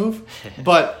wrong move.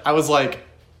 But I was like,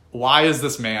 why is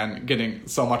this man getting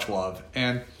so much love?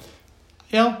 And,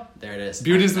 there it is.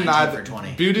 Beauty's in the eye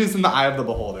of the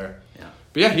beholder. Yeah.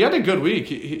 But yeah, he had a good week.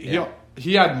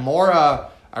 He had more, I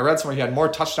read somewhere he had more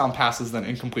touchdown passes than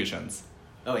incompletions.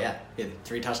 Oh, yeah. He had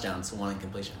 3 touchdowns, 1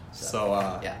 incompletion.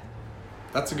 So yeah.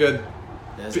 That's a good...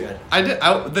 That was good.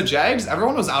 The Jags,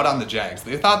 everyone was out on the Jags.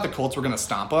 They thought the Colts were going to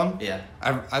stomp them. Yeah.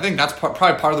 I think that's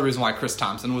probably part of the reason why Chris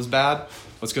Thompson was bad,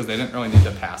 was because they didn't really need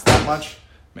to pass that much.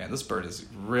 Man, this bird is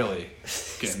really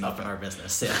getting up in our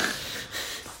business. Yeah.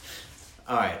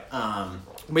 All right.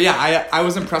 But yeah, I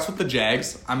was impressed with the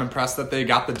Jags. I'm impressed that they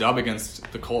got the dub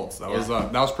against the Colts. That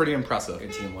was pretty impressive.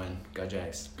 Good team win. Go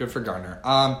Jags. Good for Gardner.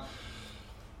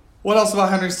 What else about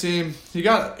Henry's team? He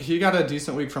got a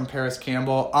decent week from Paris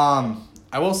Campbell.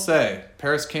 I will say,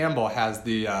 Paris Campbell has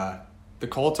the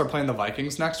Colts are playing the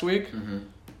Vikings next week. Mm-hmm.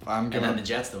 And then the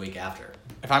Jets the week after.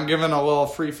 If I'm giving a little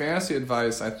free fantasy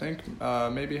advice, I think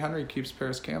maybe Henry keeps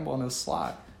Paris Campbell in his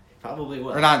slot. Probably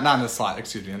will. Or not in his slot,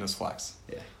 excuse me, in his flex.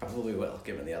 Yeah, probably will,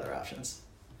 given the other options.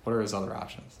 What are his other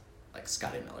options? Like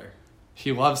Scotty Miller.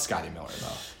 He loves Scotty Miller, though.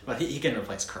 But he can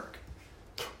replace Kirk.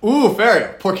 Ooh,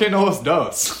 fair. Por qué no los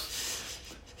dos?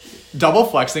 Double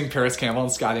flexing Paris Campbell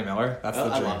and Scotty Miller. That's the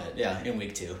dream. I love it. Yeah, in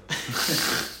week 2.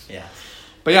 Yeah.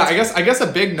 But yeah, I guess a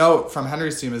big note from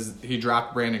Henry's team is he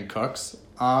dropped Brandon Cooks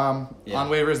on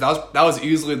waivers. That was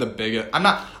easily the biggest. I'm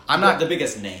not the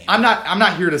biggest name. I'm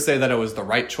not here to say that it was the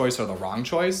right choice or the wrong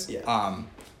choice. Yeah.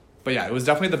 But yeah, it was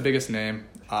definitely the biggest name.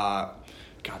 God,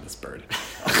 this bird.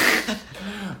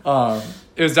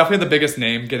 It was definitely the biggest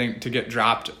name get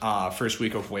dropped first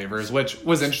week of waivers, which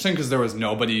was interesting because there was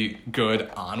nobody good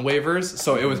on waivers.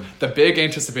 So it was the big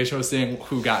anticipation was seeing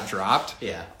who got dropped.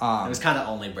 Yeah, it was kind of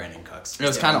only Brandon Cooks. It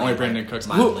was kind of only Brandon Cooks.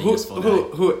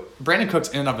 Who Brandon Cooks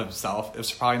in and of himself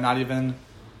is probably not even.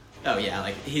 Oh yeah,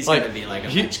 like he's gonna be like a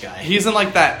bench guy. He's in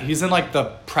like that. He's in like the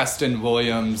Preston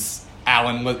Williams,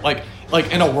 Allen like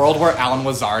in a world where Allen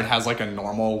Lazard has like a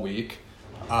normal week.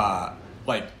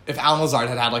 Like if Allen Lazard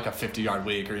had like a 50-yard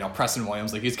week, or Preston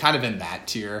Williams, like he's kind of in that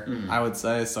tier, I would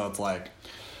say. So it's like,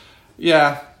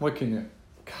 yeah, what can you?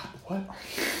 God, what?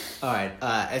 All right,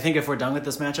 I think if we're done with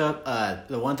this matchup,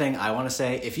 the one thing I want to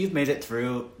say, if you've made it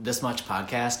through this much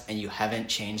podcast and you haven't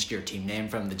changed your team name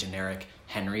from the generic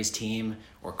Henry's team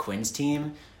or Quinn's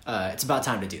team, it's about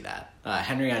time to do that.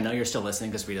 Henry, I know you're still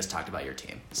listening because we just talked about your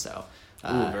team. So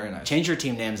very nice. Change your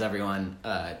team names, everyone.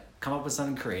 Come up with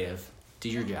something creative. Do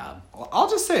your job. I'll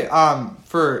just say,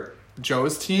 for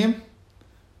Joe's team,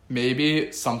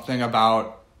 maybe something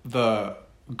about the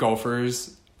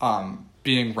Gophers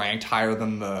being ranked higher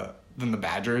than the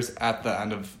Badgers at the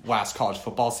end of last college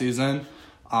football season.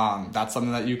 That's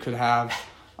something that you could have.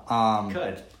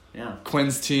 Could, yeah.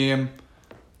 Quinn's team.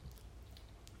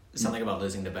 Something about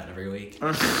losing to Ben every week.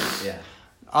 Yeah.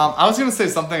 I was gonna say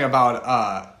something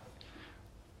about.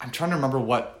 I'm trying to remember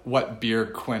what beer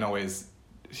Quinn always.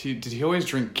 Did he always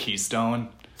drink Keystone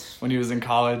when he was in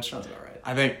college? Sounds about right.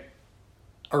 I think,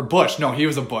 or Bush. No, he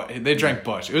was a Bush. They drank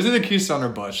Bush. It was either Keystone or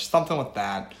Bush. Something with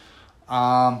that.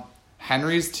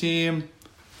 Henry's team.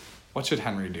 What should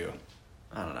Henry do?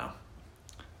 I don't know.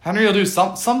 Henry will do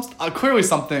some clearly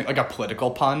something like a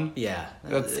political pun. Yeah,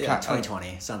 That's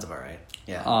 2020 sounds about right.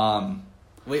 Yeah.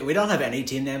 We don't have any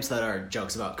team names that are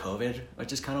jokes about COVID,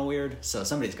 which is kind of weird. So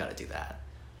somebody's got to do that.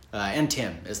 And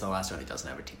Tim is the last one who doesn't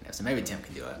have a team name, so maybe Tim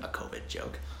can do a COVID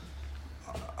joke.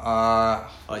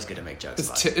 Always good to make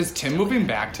jokes. Is Tim moving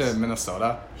back to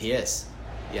Minnesota? He is.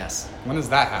 Yes. When is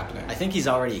that happening? I think he's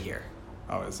already here.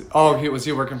 Oh, is he? Oh, was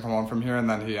he working from home from here, and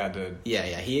then he had to? Yeah.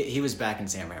 He was back in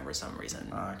San Fran for some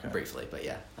reason, okay. Briefly, but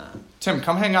yeah. Tim,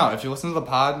 come hang out. If you listen to the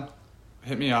pod,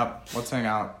 hit me up. Let's hang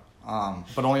out.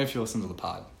 But only if you listen to the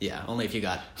pod. Yeah, only if you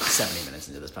got 70 minutes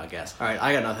into this podcast. All right,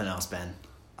 I got nothing else, Ben.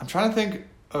 I'm trying to think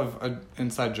of an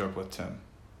inside joke with Tim.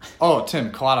 Oh,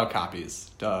 Tim, Collado copies.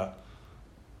 Duh.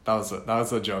 That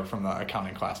was a joke from the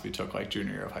accounting class we took like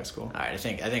junior year of high school. All right, I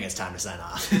think it's time to sign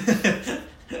off.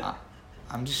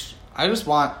 I just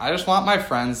want my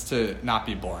friends to not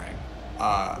be boring.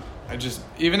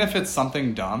 Even if it's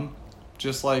something dumb,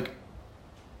 just like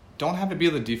don't have it be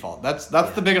the default. That's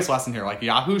the biggest lesson here. Like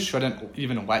Yahoo shouldn't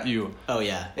even let you. Oh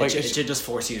yeah, like, it should just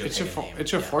force you to pick a name. It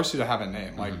should force you to have a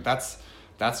name. Like that's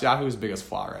Yahoo's biggest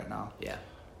flaw right now. Yeah.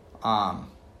 All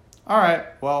right.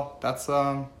 Well, that's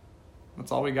all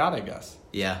we got, I guess.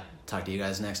 Yeah. Talk to you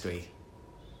guys next week.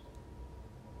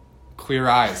 Clear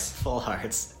eyes. Full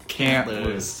hearts. Can't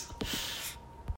lose.